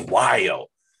Roberto Aguayo.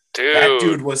 Dude. That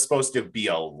dude was supposed to be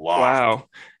a lock. Wow.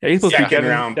 Yeah, he's supposed to be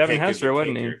Devin Devin Hester,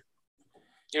 wasn't he?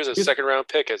 He was a second-round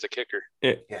pick as a kicker.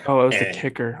 Oh, it was the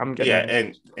kicker. I'm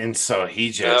getting it. And so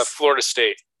he just Florida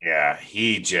State. Yeah,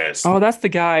 he just. Oh, that's the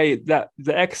guy the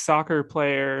ex-soccer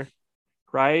player,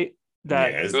 right?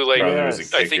 His brother was a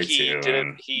kicker I think he too,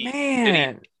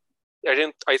 didn't.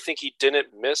 I think he didn't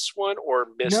miss one or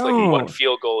miss like one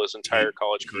field goal his entire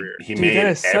college career. He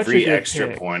made every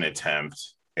extra point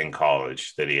attempt in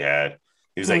college that he had.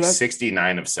 He was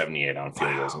 69 of 78 on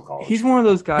field goals in college. He's one of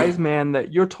those guys, man,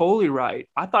 that you're totally right.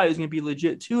 I thought he was going to be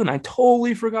legit too, and I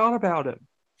totally forgot about him.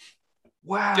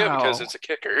 Wow. Yeah, because it's a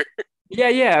kicker.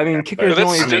 Yeah. I mean, kickers that's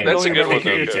only. That's a good one,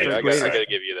 though. I got to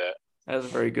give you that. That's a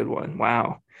very good one.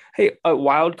 Wow. Hey, a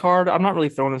wild card. I'm not really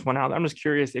throwing this one out. I'm just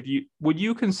curious would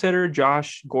you consider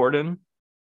Josh Gordon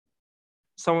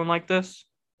someone like this?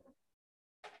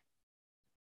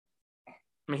 I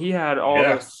mean, he had all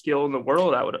the skill in the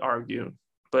world, I would argue,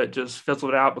 but just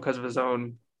fizzled out because of his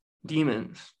own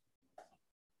demons.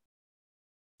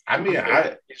 I mean,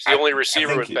 he's the only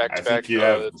receiver with back-to-back. I think you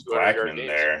have Blackman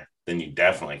there, then you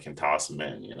definitely can toss him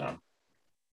in.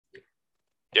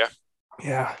 Yeah.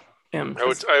 I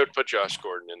would put Josh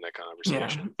Gordon in that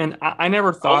conversation. Yeah. And I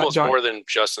never thought almost more than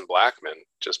Justin Blackman,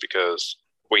 just because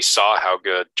we saw how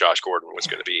good Josh Gordon was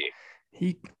going to be.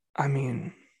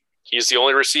 He's the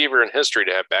only receiver in history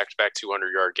to have back-to-back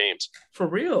 200-yard games. For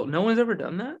real? No one's ever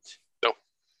done that? No.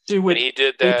 Dude, and he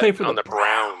did that on the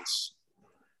Browns.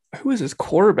 Who was his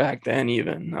quarterback then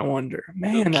even? I wonder.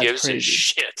 Man, that's gives crazy. a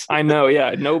shit? I know,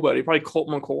 yeah. Nobody. Probably Colt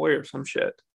McCoy or some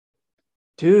shit.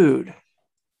 Dude.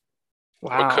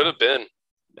 Wow. What could have been?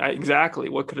 Exactly.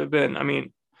 What could have been? I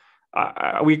mean,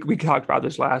 we talked about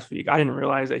this last week. I didn't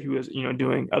realize that he was,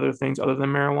 doing other things other than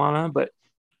marijuana. But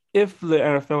if the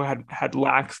NFL had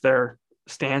laxed their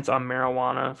stance on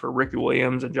marijuana for Ricky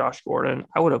Williams and Josh Gordon,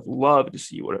 I would have loved to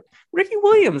see Ricky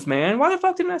Williams, man. Why the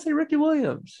fuck didn't I say Ricky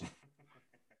Williams?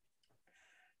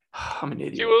 I'm an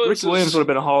idiot. Ricky Williams would have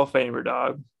been a Hall of Famer,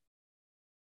 dog.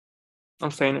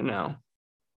 I'm saying it now.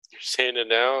 You're saying it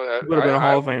now? He would have been a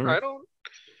Hall of Famer.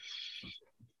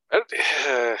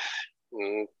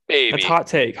 Maybe. That's hot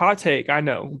take. I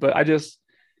know, but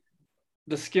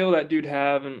the skill that dude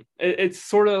have, and it's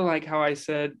sort of like how I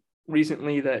said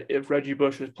recently that if Reggie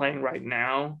Bush was playing right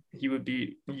now, he would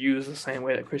be used the same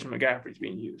way that Christian McCaffrey's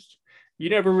being used. You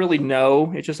never really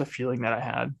know. It's just a feeling that I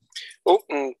had. Oh,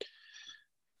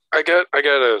 I got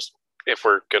if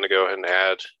we're gonna go ahead and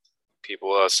add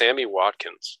people, Sammy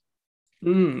Watkins.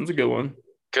 That's a good one.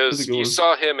 Because you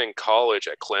saw him in college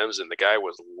at Clemson, the guy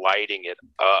was lighting it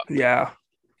up. Yeah.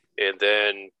 And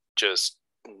then just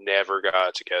never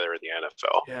got together in the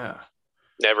NFL. Yeah.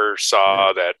 Never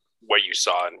saw that what you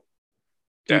saw in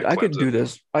Dude, I could do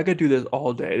this. I could do this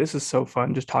all day. This is so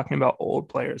fun just talking about old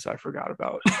players I forgot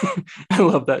about. I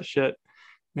love that shit.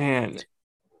 Man,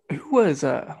 who was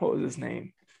what was his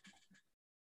name?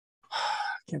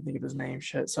 I can't think of his name.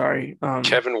 Shit, sorry.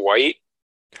 Kevin White.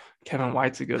 Kevin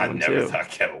White's a good one too. I never thought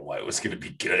Kevin White was going to be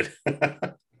good.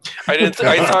 I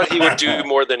thought he would do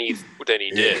more than he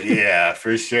did. Yeah,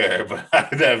 for sure. But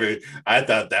I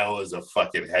thought that was a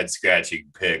fucking head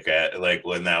scratching pick at like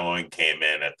when that one came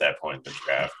in at that point in the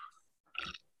draft.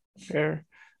 Fair.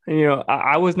 And,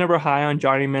 I was never high on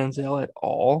Johnny Manziel at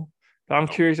all. But I'm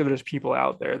curious if there's people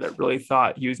out there that really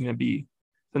thought he was going to be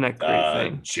the next great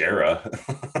thing. Jera.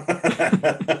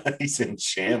 He's in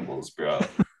shambles, bro.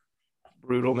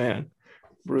 Brutal, man.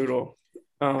 Brutal.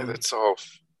 That's all.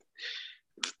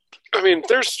 I mean,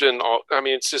 there's been all. I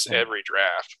mean, it's just every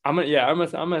draft. I'm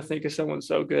gonna think of someone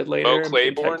so good later. Mo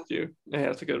Claiborne. Yeah,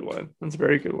 that's a good one. That's a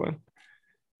very good one.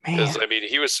 Because I mean,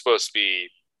 he was supposed to be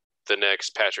the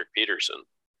next Patrick Peterson,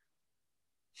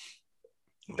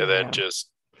 and then just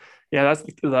that's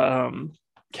the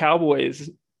Cowboys,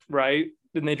 right?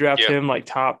 Didn't they draft him like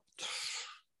top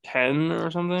 10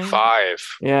 or something? 5.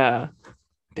 Yeah.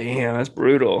 Damn, that's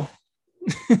brutal.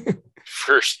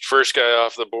 First guy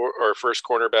off the board, or first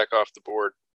cornerback off the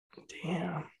board.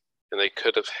 Damn. And they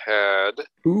could have had.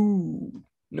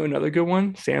 Another good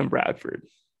one? Sam Bradford.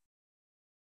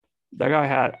 That guy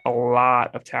had a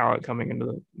lot of talent coming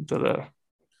into the.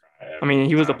 I mean,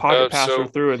 he was a pocket passer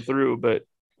through and through, but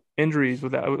injuries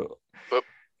with that. But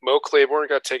Mo Claiborne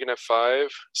got taken at 5.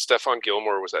 Stephon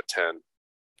Gilmore was at 10.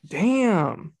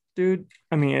 Damn, dude.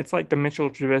 I mean, it's like the Mitchell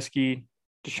Trubisky,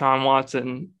 Deshaun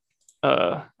Watson,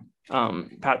 Pat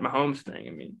Mahomes thing.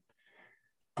 I mean,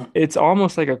 it's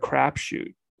almost like a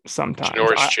crapshoot sometimes.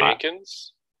 Janoris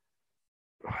Jenkins?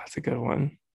 That's a good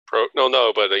one. But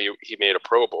he made a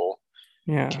Pro Bowl.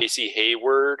 Yeah. Casey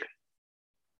Hayward.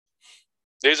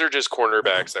 These are just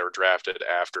cornerbacks that were drafted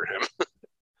after him.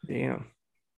 Damn.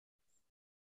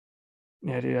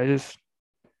 Yeah, dude,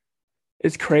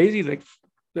 it's crazy, like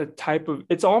the type of,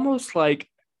 it's almost like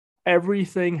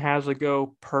everything has to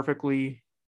go perfectly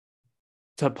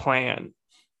to plan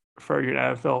for an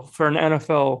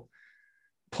NFL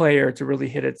player to really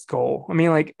hit its goal. I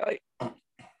mean, like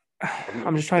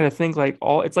I'm just trying to think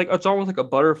it's almost like a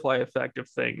butterfly effect of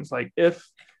things. Like if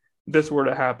this were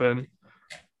to happen,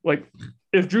 like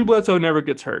if Drew Bledsoe never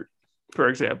gets hurt, for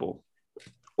example,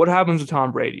 what happens to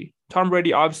Tom Brady? Tom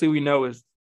Brady, obviously we know, is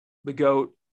the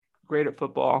GOAT, great at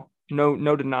football. No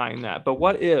denying that. But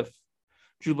what if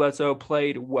Drew Bledsoe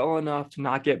played well enough to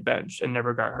not get benched and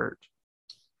never got hurt?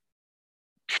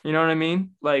 You know what I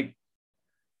mean? Like,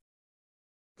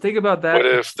 think about that. What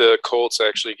if the Colts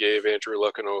actually gave Andrew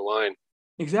Luck an O-line?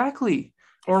 Exactly.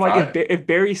 Or like if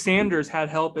Barry Sanders had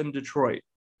help in Detroit,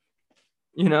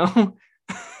 you know?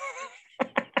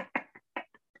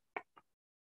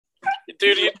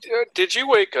 Dude, did you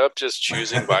wake up just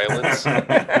choosing violence?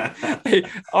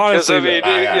 Honestly, he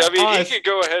could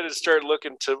go ahead and start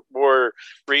looking to more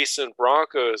recent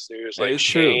Broncos news, like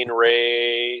Shane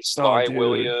Ray, Sly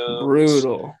Williams.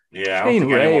 Brutal. Yeah, I don't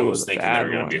think anyone was thinking they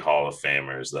were going to be Hall of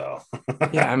Famers, though.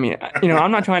 Yeah, I mean,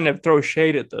 I'm not trying to throw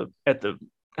shade at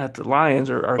the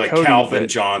Lions or like Cody, Calvin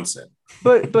Johnson.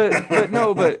 But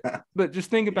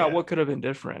just think about what could have been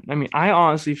different. I mean, I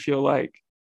honestly feel like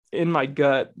in my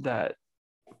gut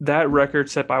that record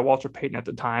set by Walter Payton at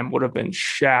the time would have been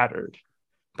shattered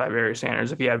by Barry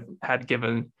Sanders if he had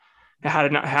an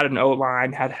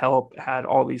O-line, had help, had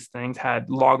all these things, had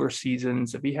longer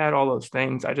seasons. If he had all those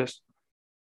things, I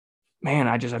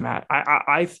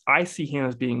see him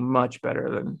as being much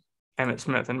better than Emmitt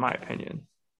Smith, in my opinion.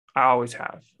 I always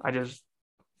have.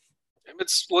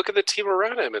 Look at the team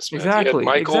around Emmitt Smith. Exactly. You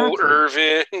had Michael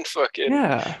Irvin, fucking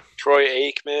Troy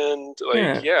Aikman.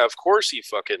 Of course he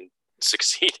fucking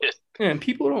succeeded. And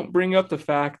people don't bring up the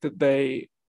fact that they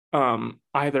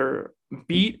either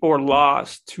beat or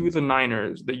lost to the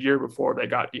Niners the year before they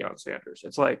got Deion Sanders.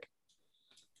 It's like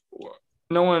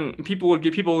people would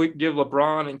give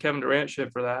LeBron and Kevin Durant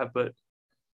shit for that, but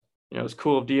it's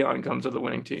cool if Deion comes to the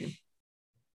winning team.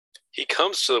 he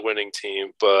comes to the winning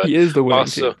team, but He is the winning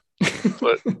also, team.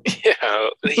 but yeah,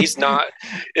 he's not.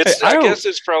 It's Hey, I guess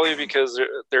it's probably because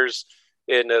there's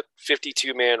in a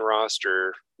 52-man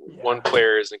roster, one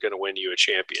player isn't going to win you a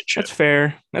championship.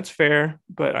 That's fair.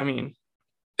 But I mean,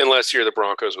 unless you're the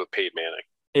Broncos with Peyton Manning.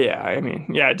 Yeah, I mean,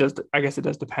 yeah, it does. I guess it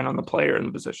does depend on the player and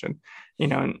the position,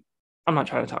 And I'm not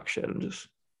trying to talk shit.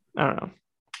 I don't know.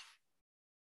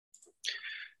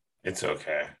 It's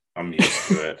okay. I'm used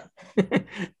to it.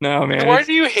 No, man. Why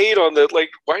do you hate on the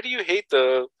Why do you hate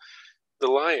the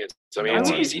Lions? I mean,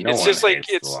 it's easy. It's just like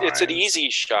it's an easy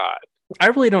shot. I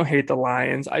really don't hate the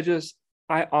Lions.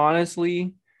 I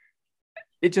honestly,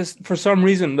 it just for some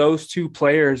reason those two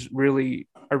players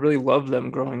I really loved them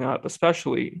growing up,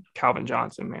 especially Calvin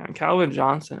Johnson, man. Calvin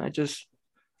Johnson,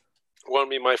 won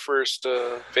me my first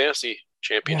fantasy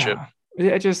championship.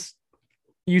 Yeah,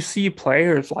 you see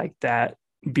players like that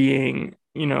being,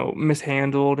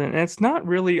 mishandled, and it's not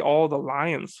really all the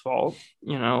Lions' fault.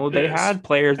 They had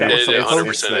players that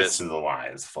were supposed to. It's the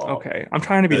Lions' fault. Okay, I'm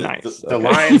trying to be nice. The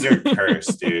Lions are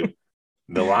cursed, dude.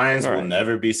 The Lions will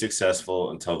never be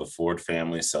successful until the Ford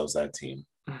family sells that team.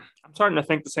 I'm starting to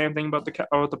think the same thing about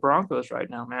the Broncos right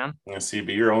now, man. Yeah, see,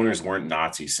 but your owners weren't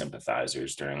Nazi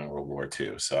sympathizers during World War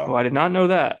II, so. Well, I did not know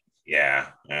that. Yeah,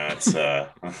 it's. I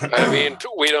mean,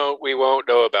 we won't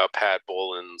know about Pat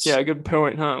Bowlen's. Yeah, good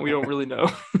point, huh? We don't really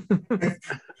know.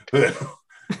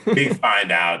 We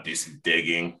find out, do some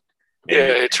digging. Yeah,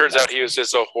 it turns out he was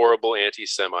just a horrible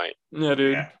anti-Semite. Yeah,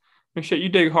 dude. Yeah. Shit, you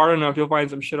dig hard enough, you'll find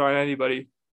some shit on anybody.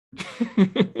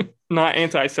 Not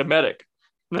anti-Semitic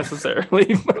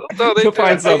necessarily. No, you'll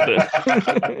find something.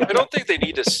 I don't think they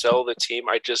need to sell the team.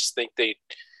 I just think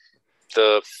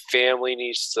the family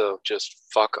needs to just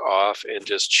fuck off and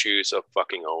just choose a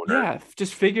fucking owner. Yeah,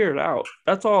 just figure it out.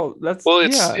 That's all.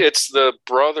 It's the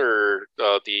brother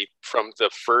from the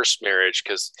first marriage,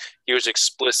 because he was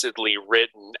explicitly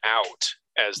written out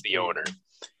as the owner.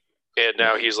 And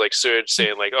now he's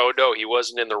saying oh no, he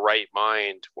wasn't in the right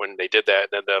mind when they did that.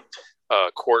 And then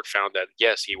the court found that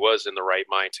yes, he was in the right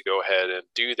mind to go ahead and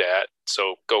do that.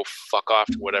 So go fuck off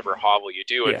to whatever hovel you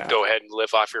do and go ahead and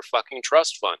live off your fucking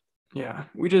trust fund. Yeah,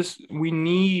 we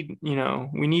need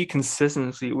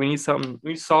consistency. We need something.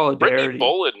 We need solidarity. Brittany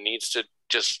Boland needs to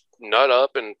just nut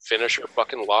up and finish her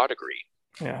fucking law degree.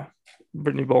 Yeah,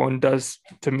 Brittany Boland does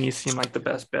to me seem like the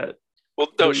best bet. Well,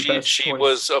 no, she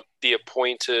was the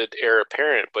appointed heir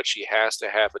apparent, but she has to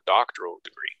have a doctoral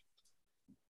degree.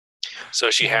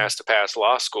 So she has to pass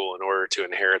law school in order to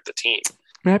inherit the team.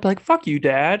 And I'd be like, "Fuck you,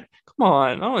 Dad! Come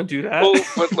on, I don't want to do that."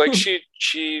 Well,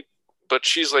 but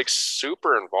she's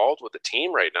super involved with the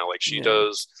team right now. She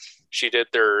did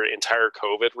their entire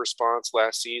COVID response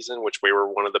last season, which we were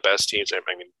one of the best teams. I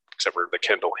mean, except for the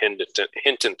Kendall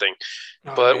Hinton thing.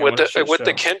 But with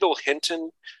the Kendall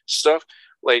Hinton stuff,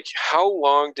 how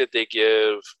long did they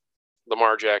give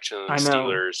Lamar Jackson and the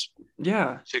Steelers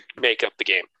to make up the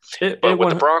game? But with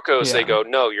the Broncos, they go,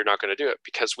 no, you're not going to do it,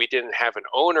 because we didn't have an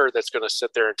owner that's going to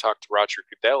sit there and talk to Roger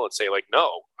Goodell and say no,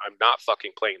 I'm not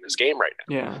fucking playing this game right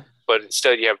now. Yeah. But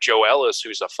instead you have Joe Ellis,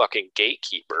 who's a fucking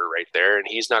gatekeeper right there. And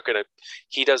he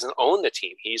doesn't own the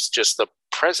team. He's just the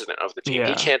president of the team. Yeah.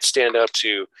 He can't stand up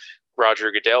to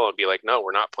Roger Goodell and be like, no,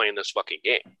 we're not playing this fucking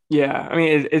game. Yeah. I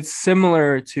mean, it's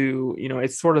similar to,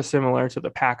 it's sort of similar to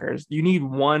the Packers. You need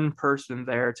one person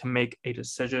there to make a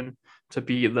decision, to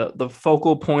be the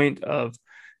focal point to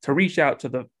reach out to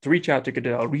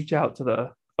Goodell, reach out to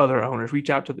the other owners, reach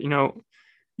out to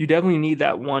you definitely need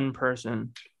that one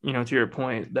person, to your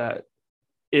point, that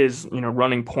is,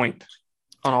 running point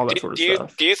on all that sort of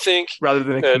stuff. Do you think, rather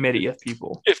than a committee of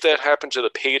people, if that happened to the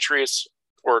Patriots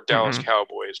or Dallas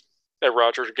Cowboys, that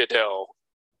Roger Goodell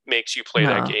makes you play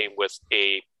that game with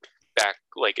a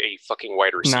fucking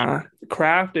wide receiver?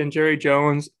 Kraft and Jerry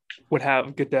Jones would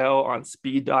have Goodell on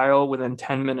speed dial within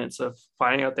 10 minutes of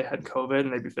finding out they had COVID,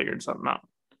 and they'd be figuring something out.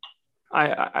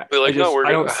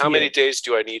 How many days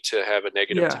do I need to have a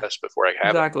negative test before I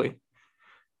have it?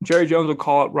 Jerry Jones would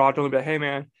call up Roger and be like, hey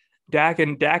man, Dak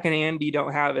and Andy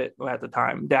don't have it at the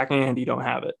time. Dak and Andy don't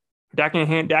have it. Dak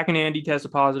and Andy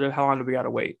tested positive. How long do we got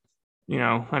to wait?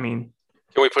 Can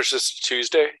we push this to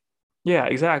Tuesday? Yeah,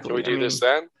 exactly. Can we do this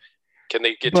then? Can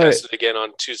they get tested again on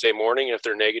Tuesday morning? If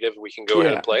they're negative, we can go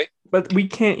ahead and play. But we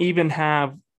can't even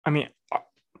have,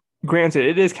 granted,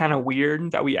 it is kind of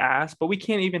weird that we asked, but we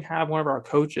can't even have one of our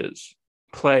coaches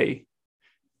play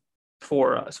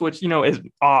for us, which, is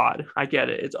odd. I get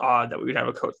it. It's odd that we would have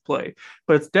a coach play,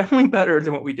 but it's definitely better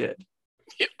than what we did.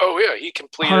 Oh, yeah. He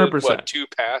completed 100%. 2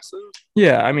 passes?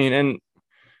 Yeah. And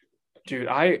dude,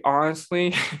 I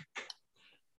honestly,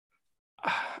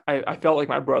 I felt like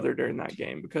my brother during that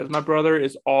game because my brother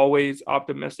is always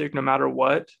optimistic no matter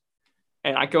what.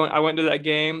 And I went to that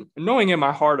game knowing in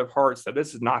my heart of hearts that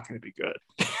this is not going to be good.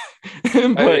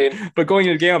 but going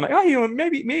into the game, I'm like, oh,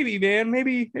 maybe, man,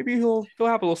 maybe he'll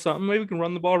have a little something. Maybe we can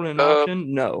run the ball in an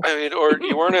option. No, or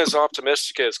you weren't as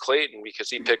optimistic as Clayton because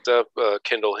he picked up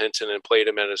Kendall Hinton and played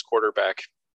him as quarterback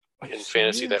in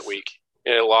fantasy that week,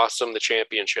 and it lost him the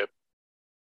championship.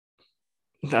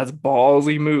 That's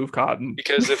ballsy move, Cotton.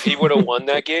 Because if he would have won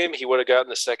that game, he would have gotten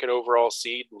the second overall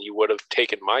seed, and he would have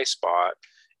taken my spot.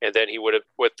 And then he would have,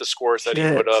 with the scores that he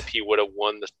put up, he would have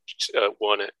won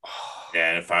it. Yeah,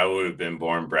 and if I would have been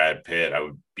born Brad Pitt, I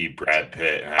would be Brad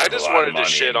Pitt. I just wanted to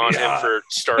shit on him for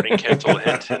starting Kendall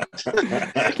Hinton.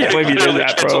 I can't believe you did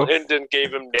that, bro. Kendall Hinton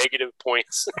gave him negative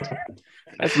points.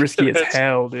 That's risky as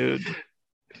hell, dude.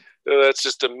 That's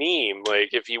just a meme. Like,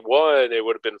 if he won, it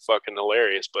would have been fucking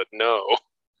hilarious, but no.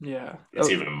 Yeah. It's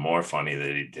even more funny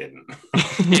that he didn't.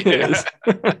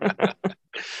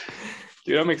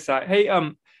 Dude, I'm excited. Hey,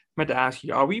 I meant to ask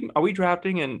you, are we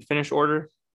drafting in finish order?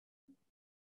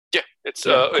 Yeah, it's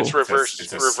cool. It's reverse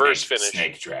finish.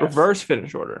 Snake draft. Reverse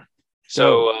finish order.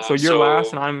 So you're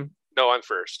last and I'm I'm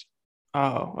first.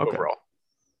 Oh, okay. Overall.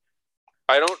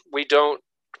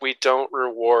 We don't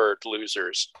reward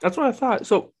losers. That's what I thought.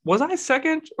 So was I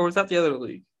second or was that the other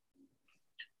league?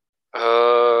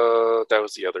 That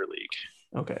was the other league.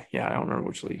 Okay. Yeah, I don't remember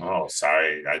which league. Oh,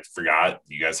 sorry. I forgot.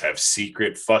 You guys have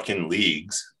secret fucking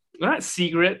leagues. They're not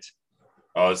secret.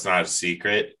 Oh, it's not a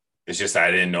secret. It's just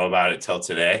I didn't know about it till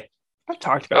today. I've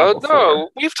talked about it before. No,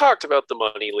 we've talked about the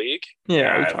money league.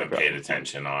 Yeah, I haven't paid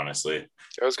attention, honestly.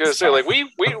 I was gonna say, like, we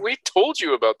told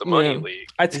you about the money league.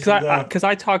 It's because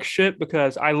I talk shit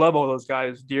because I love all those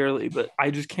guys dearly, but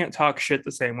I just can't talk shit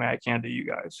the same way I can to you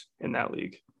guys in that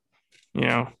league. You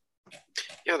know?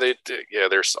 Yeah,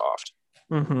 they're soft.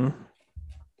 Mm-hmm.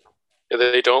 Yeah,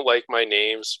 they don't like my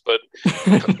names, but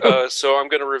so I'm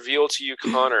going to reveal to you,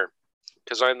 Connor,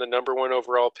 because I'm the number 1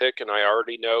 overall pick, and I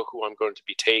already know who I'm going to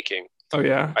be taking. Oh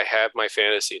yeah, I have my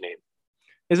fantasy name.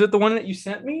 Is it the one that you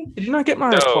sent me? Did you not get my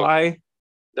reply?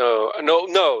 No,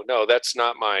 that's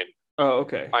not mine. Oh,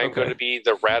 okay. I'm going to be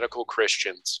the Radical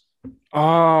Christians.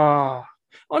 Oh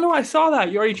no, I saw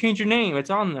that. You already changed your name. It's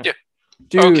on there. Yeah.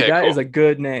 Dude, that is a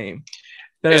good name.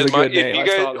 That is a good name. You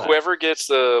guys, whoever gets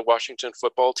the Washington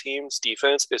football team's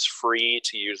defense is free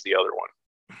to use the other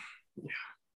one. Yeah.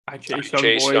 I chase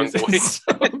young boys. It's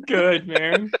so good,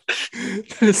 man.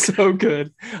 That is so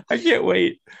good. I can't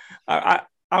wait. I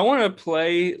want to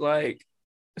play like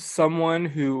someone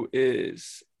who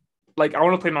is like, I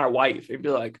want to play my wife and be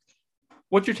like,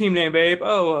 what's your team name, babe?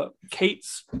 Oh,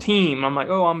 Kate's team. I'm like,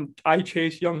 I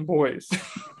chase young boys.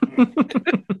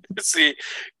 See,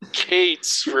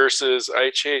 Kate's versus I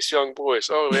chase young boys.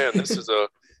 Oh man, this is a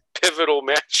pivotal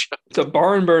matchup. It's a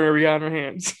barn burner we got on our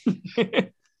hands.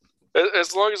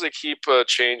 As long as they keep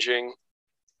changing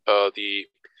the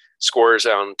scores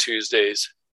on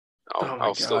Tuesdays,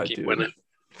 I'll still keep winning.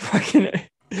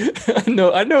 I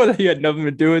know that you had nothing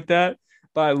to do with that,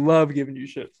 but I love giving you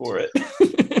shit for it.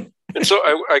 And so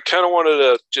I kind of wanted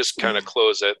to just kind of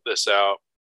close this out.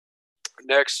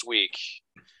 Next week,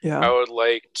 I would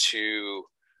like to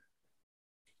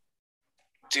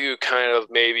do kind of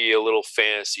maybe a little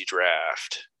fantasy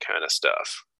draft kind of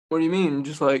stuff. What do you mean?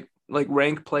 Just like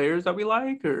rank players that we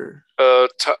like, or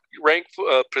rank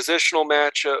positional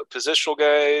matchup, positional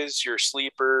guys, your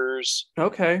sleepers.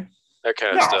 Okay. That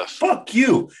kind of stuff. Fuck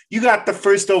you. You got the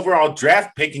first overall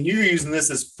draft pick and you're using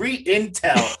this as free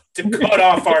intel to cut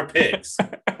off our picks.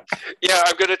 Yeah,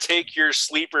 I'm going to take your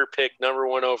sleeper pick, number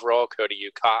 1 overall, Cody. You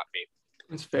caught me.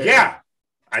 That's fair. Yeah,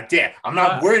 I did. I'm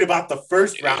not worried about the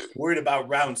first round. I'm worried about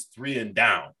rounds 3 and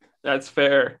down. That's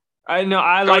fair. I know.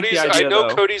 I like the idea, though.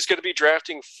 Cody's going to be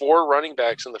drafting 4 running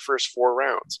backs in the first 4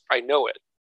 rounds. I know it.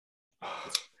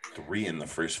 3 in the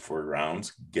first 4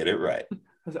 rounds. Get it right.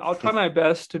 I'll try my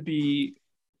best to be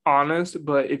honest,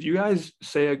 but if you guys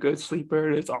say a good sleeper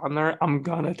and it's on there, I'm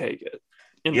gonna take it.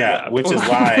 Yeah, which is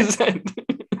why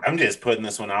I'm just putting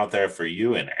this one out there for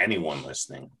you and anyone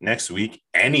listening. Next week,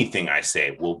 anything I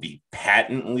say will be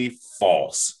patently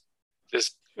false.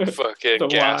 Just fucking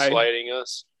gaslighting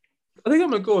us. I think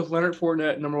I'm gonna go with Leonard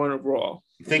Fournette, number 1 overall.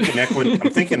 I'm thinking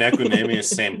Equinemius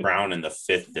St. Brown in the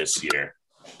 5th this year.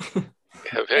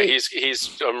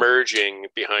 He's emerging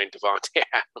behind Devontae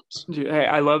Adams. Dude, hey,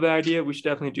 I love that idea. We should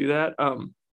definitely do that.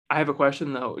 I have a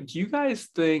question though. Do you guys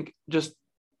think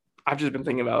I've just been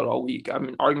thinking about it all week. I've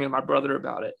been arguing with my brother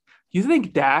about it. Do you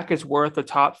think Dak is worth a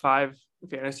top 5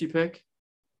 fantasy pick?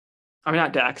 I mean,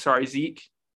 not Dak, sorry, Zeke.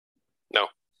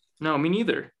 No, me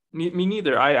neither. Me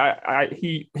neither.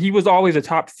 He was always a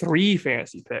top 3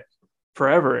 fantasy pick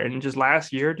forever, and just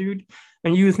last year, dude.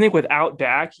 And you would think without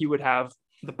Dak, he would have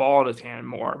the ball in his hand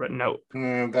more, but nope.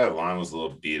 That line was a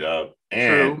little beat up. True,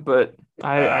 And but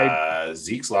I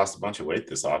Zeke's lost a bunch of weight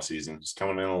this offseason. He's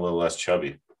coming in a little less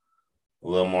chubby, a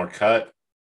little more cut.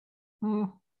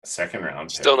 Second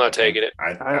round. Still not taking it.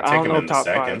 I take him in the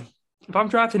second. 5. If I'm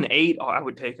drafting 8, I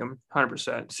would take him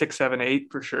 100%. 6, 7, 8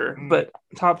 for sure. But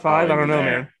top 5, I don't know,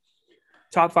 man.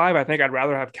 Top 5, I think I'd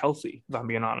rather have Kelsey, if I'm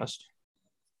being honest.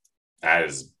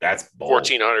 That's bold.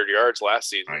 1,400 yards last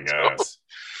season. I guess.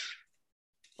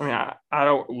 I mean, I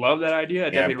don't love that idea.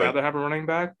 I'd definitely rather have a running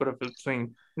back, but if it's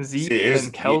between Zeke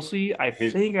and Kelsey, I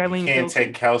think I lean Kelsey. You can't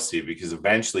take Kelsey because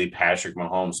eventually Patrick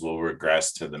Mahomes will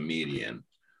regress to the median.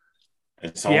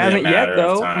 It's only a matter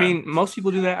of time. I mean, most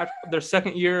people do that after their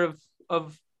second year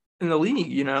of in the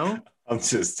league, you know? I'm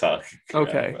just talking.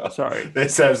 Okay, sorry.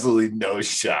 There's absolutely no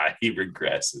shot he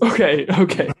regresses. Okay.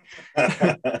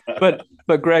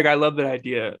 but Greg, I love that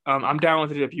idea. I'm down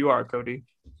with it if you are, Cody.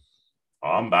 Oh,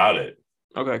 I'm about it.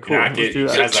 Okay, cool. Let's do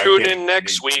that. So tune in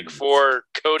next week for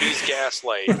Cody's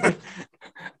Gaslight.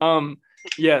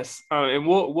 Yes, and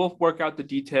we'll work out the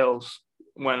details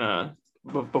when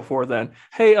before then.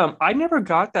 Hey, I never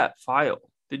got that file.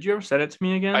 Did you ever send it to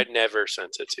me again? I never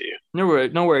sent it to you. No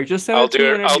worry. Just send it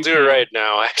to me. I'll do it right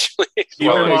now, actually. Keep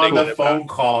him on the phone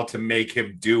call to make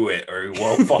him do it, or he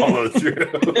won't follow through.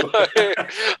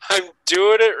 I'm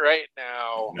doing it right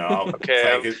now. No.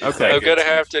 Okay. I'm gonna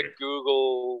have to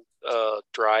Google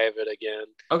Drive it again.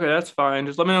 Okay, that's fine.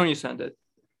 Just let me know when you send it.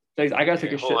 Thanks. I gotta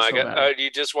take a shit. You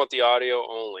just want the audio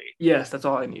only? Yes, that's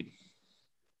all I need.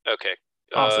 Okay.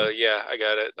 Awesome. Yeah, I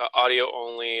got it. Audio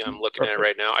only. I'm looking at it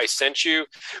right now. I sent you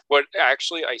what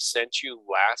actually I sent you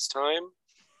last time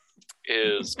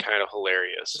is kind of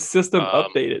hilarious. System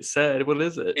update. It said, what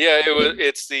is it? Yeah,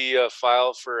 it's the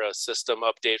file for a system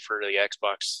update for the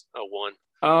Xbox One.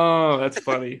 Oh, that's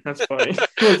funny. I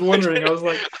was wondering. I was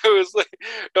like,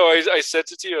 no, I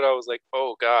sent it to you, and I was like,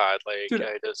 oh god, like dude,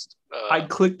 I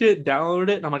clicked it, downloaded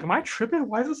it, and I'm like, am I tripping?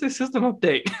 Why does it say system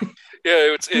update?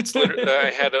 Yeah, it's literally I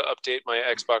had to update my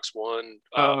Xbox One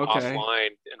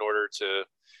offline in order to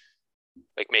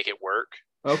like make it work.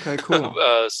 Okay, cool.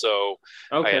 So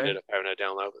I ended up having to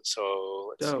download it. So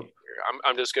let's see here.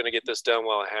 I'm just gonna get this done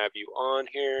while I have you on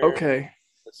here. Okay.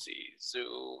 Let's see,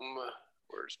 Zoom.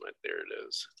 There it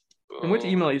is. And which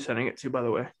email are you sending it to, by the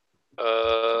way?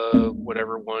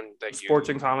 Whatever one that Sports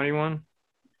and comedy one?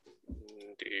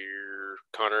 Dear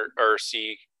Connor, or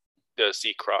the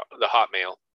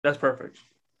Hotmail. That's perfect.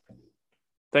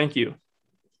 Thank you.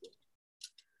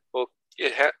 Well,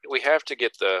 we have to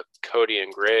get the Cody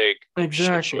and Greg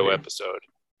show episode.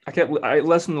 I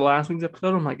listened to last week's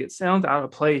episode. I'm like, it sounds out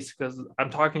of place because I'm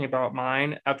talking about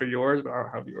mine after yours, but I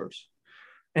don't have yours.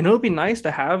 And it would be nice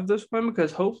to have this one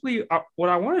because hopefully what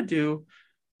I want to do,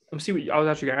 I was actually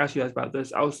going to ask you guys about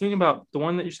this. I was thinking about the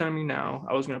one that you're sending me now.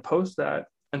 I was going to post that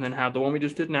and then have the one we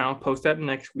just did now, post that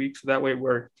next week. So that way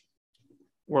we're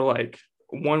like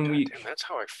 1 week. Damn, that's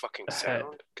how I fucking ahead.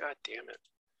 Sound. God damn it.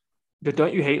 But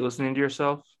don't you hate listening to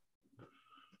yourself?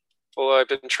 Well, I've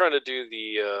been trying to do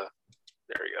the,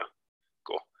 there we go.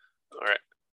 Cool. All right.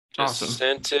 Just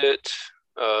sent it.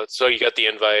 So you got the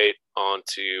invite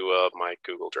onto my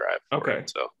Google Drive. Okay. It,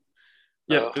 so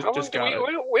yeah, just got it.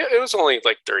 It was only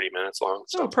like 30 minutes long.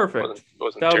 So perfect.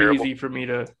 Wasn't that would terrible. be easy for me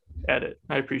to edit.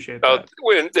 I appreciate that.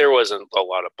 There wasn't a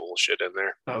lot of bullshit in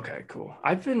there. Okay, cool.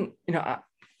 I've been,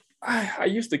 I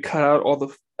used to cut out all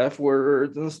the F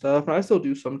words and stuff, and I still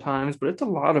do sometimes, but it's a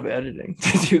lot of editing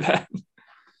to do that.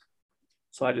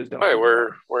 So I just don't. All right,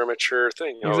 we're a mature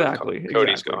thing. Exactly.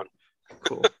 Cody's gone.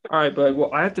 Cool. All right, bud.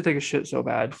 Well, I have to take a shit so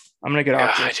bad. I'm gonna get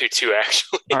off. I do too,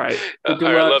 actually. All right. All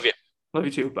right. Love you. Love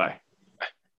you too. Bye.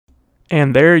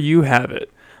 And there you have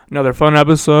it. Another fun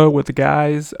episode with the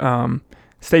guys.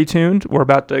 Stay tuned. We're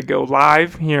about to go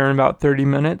live here in about 30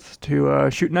 minutes to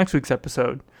shoot next week's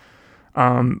episode.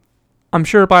 I'm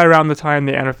sure by around the time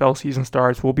the NFL season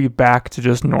starts, we'll be back to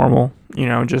just normal.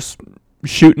 Just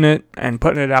shooting it and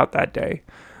putting it out that day.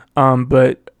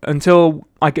 But until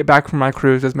I get back from my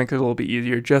cruise, this makes it a little bit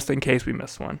easier just in case we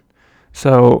miss one.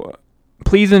 So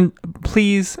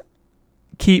please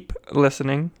keep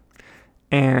listening.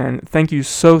 And thank you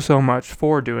so much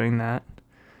for doing that.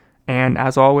 And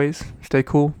as always, stay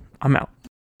cool. I'm out.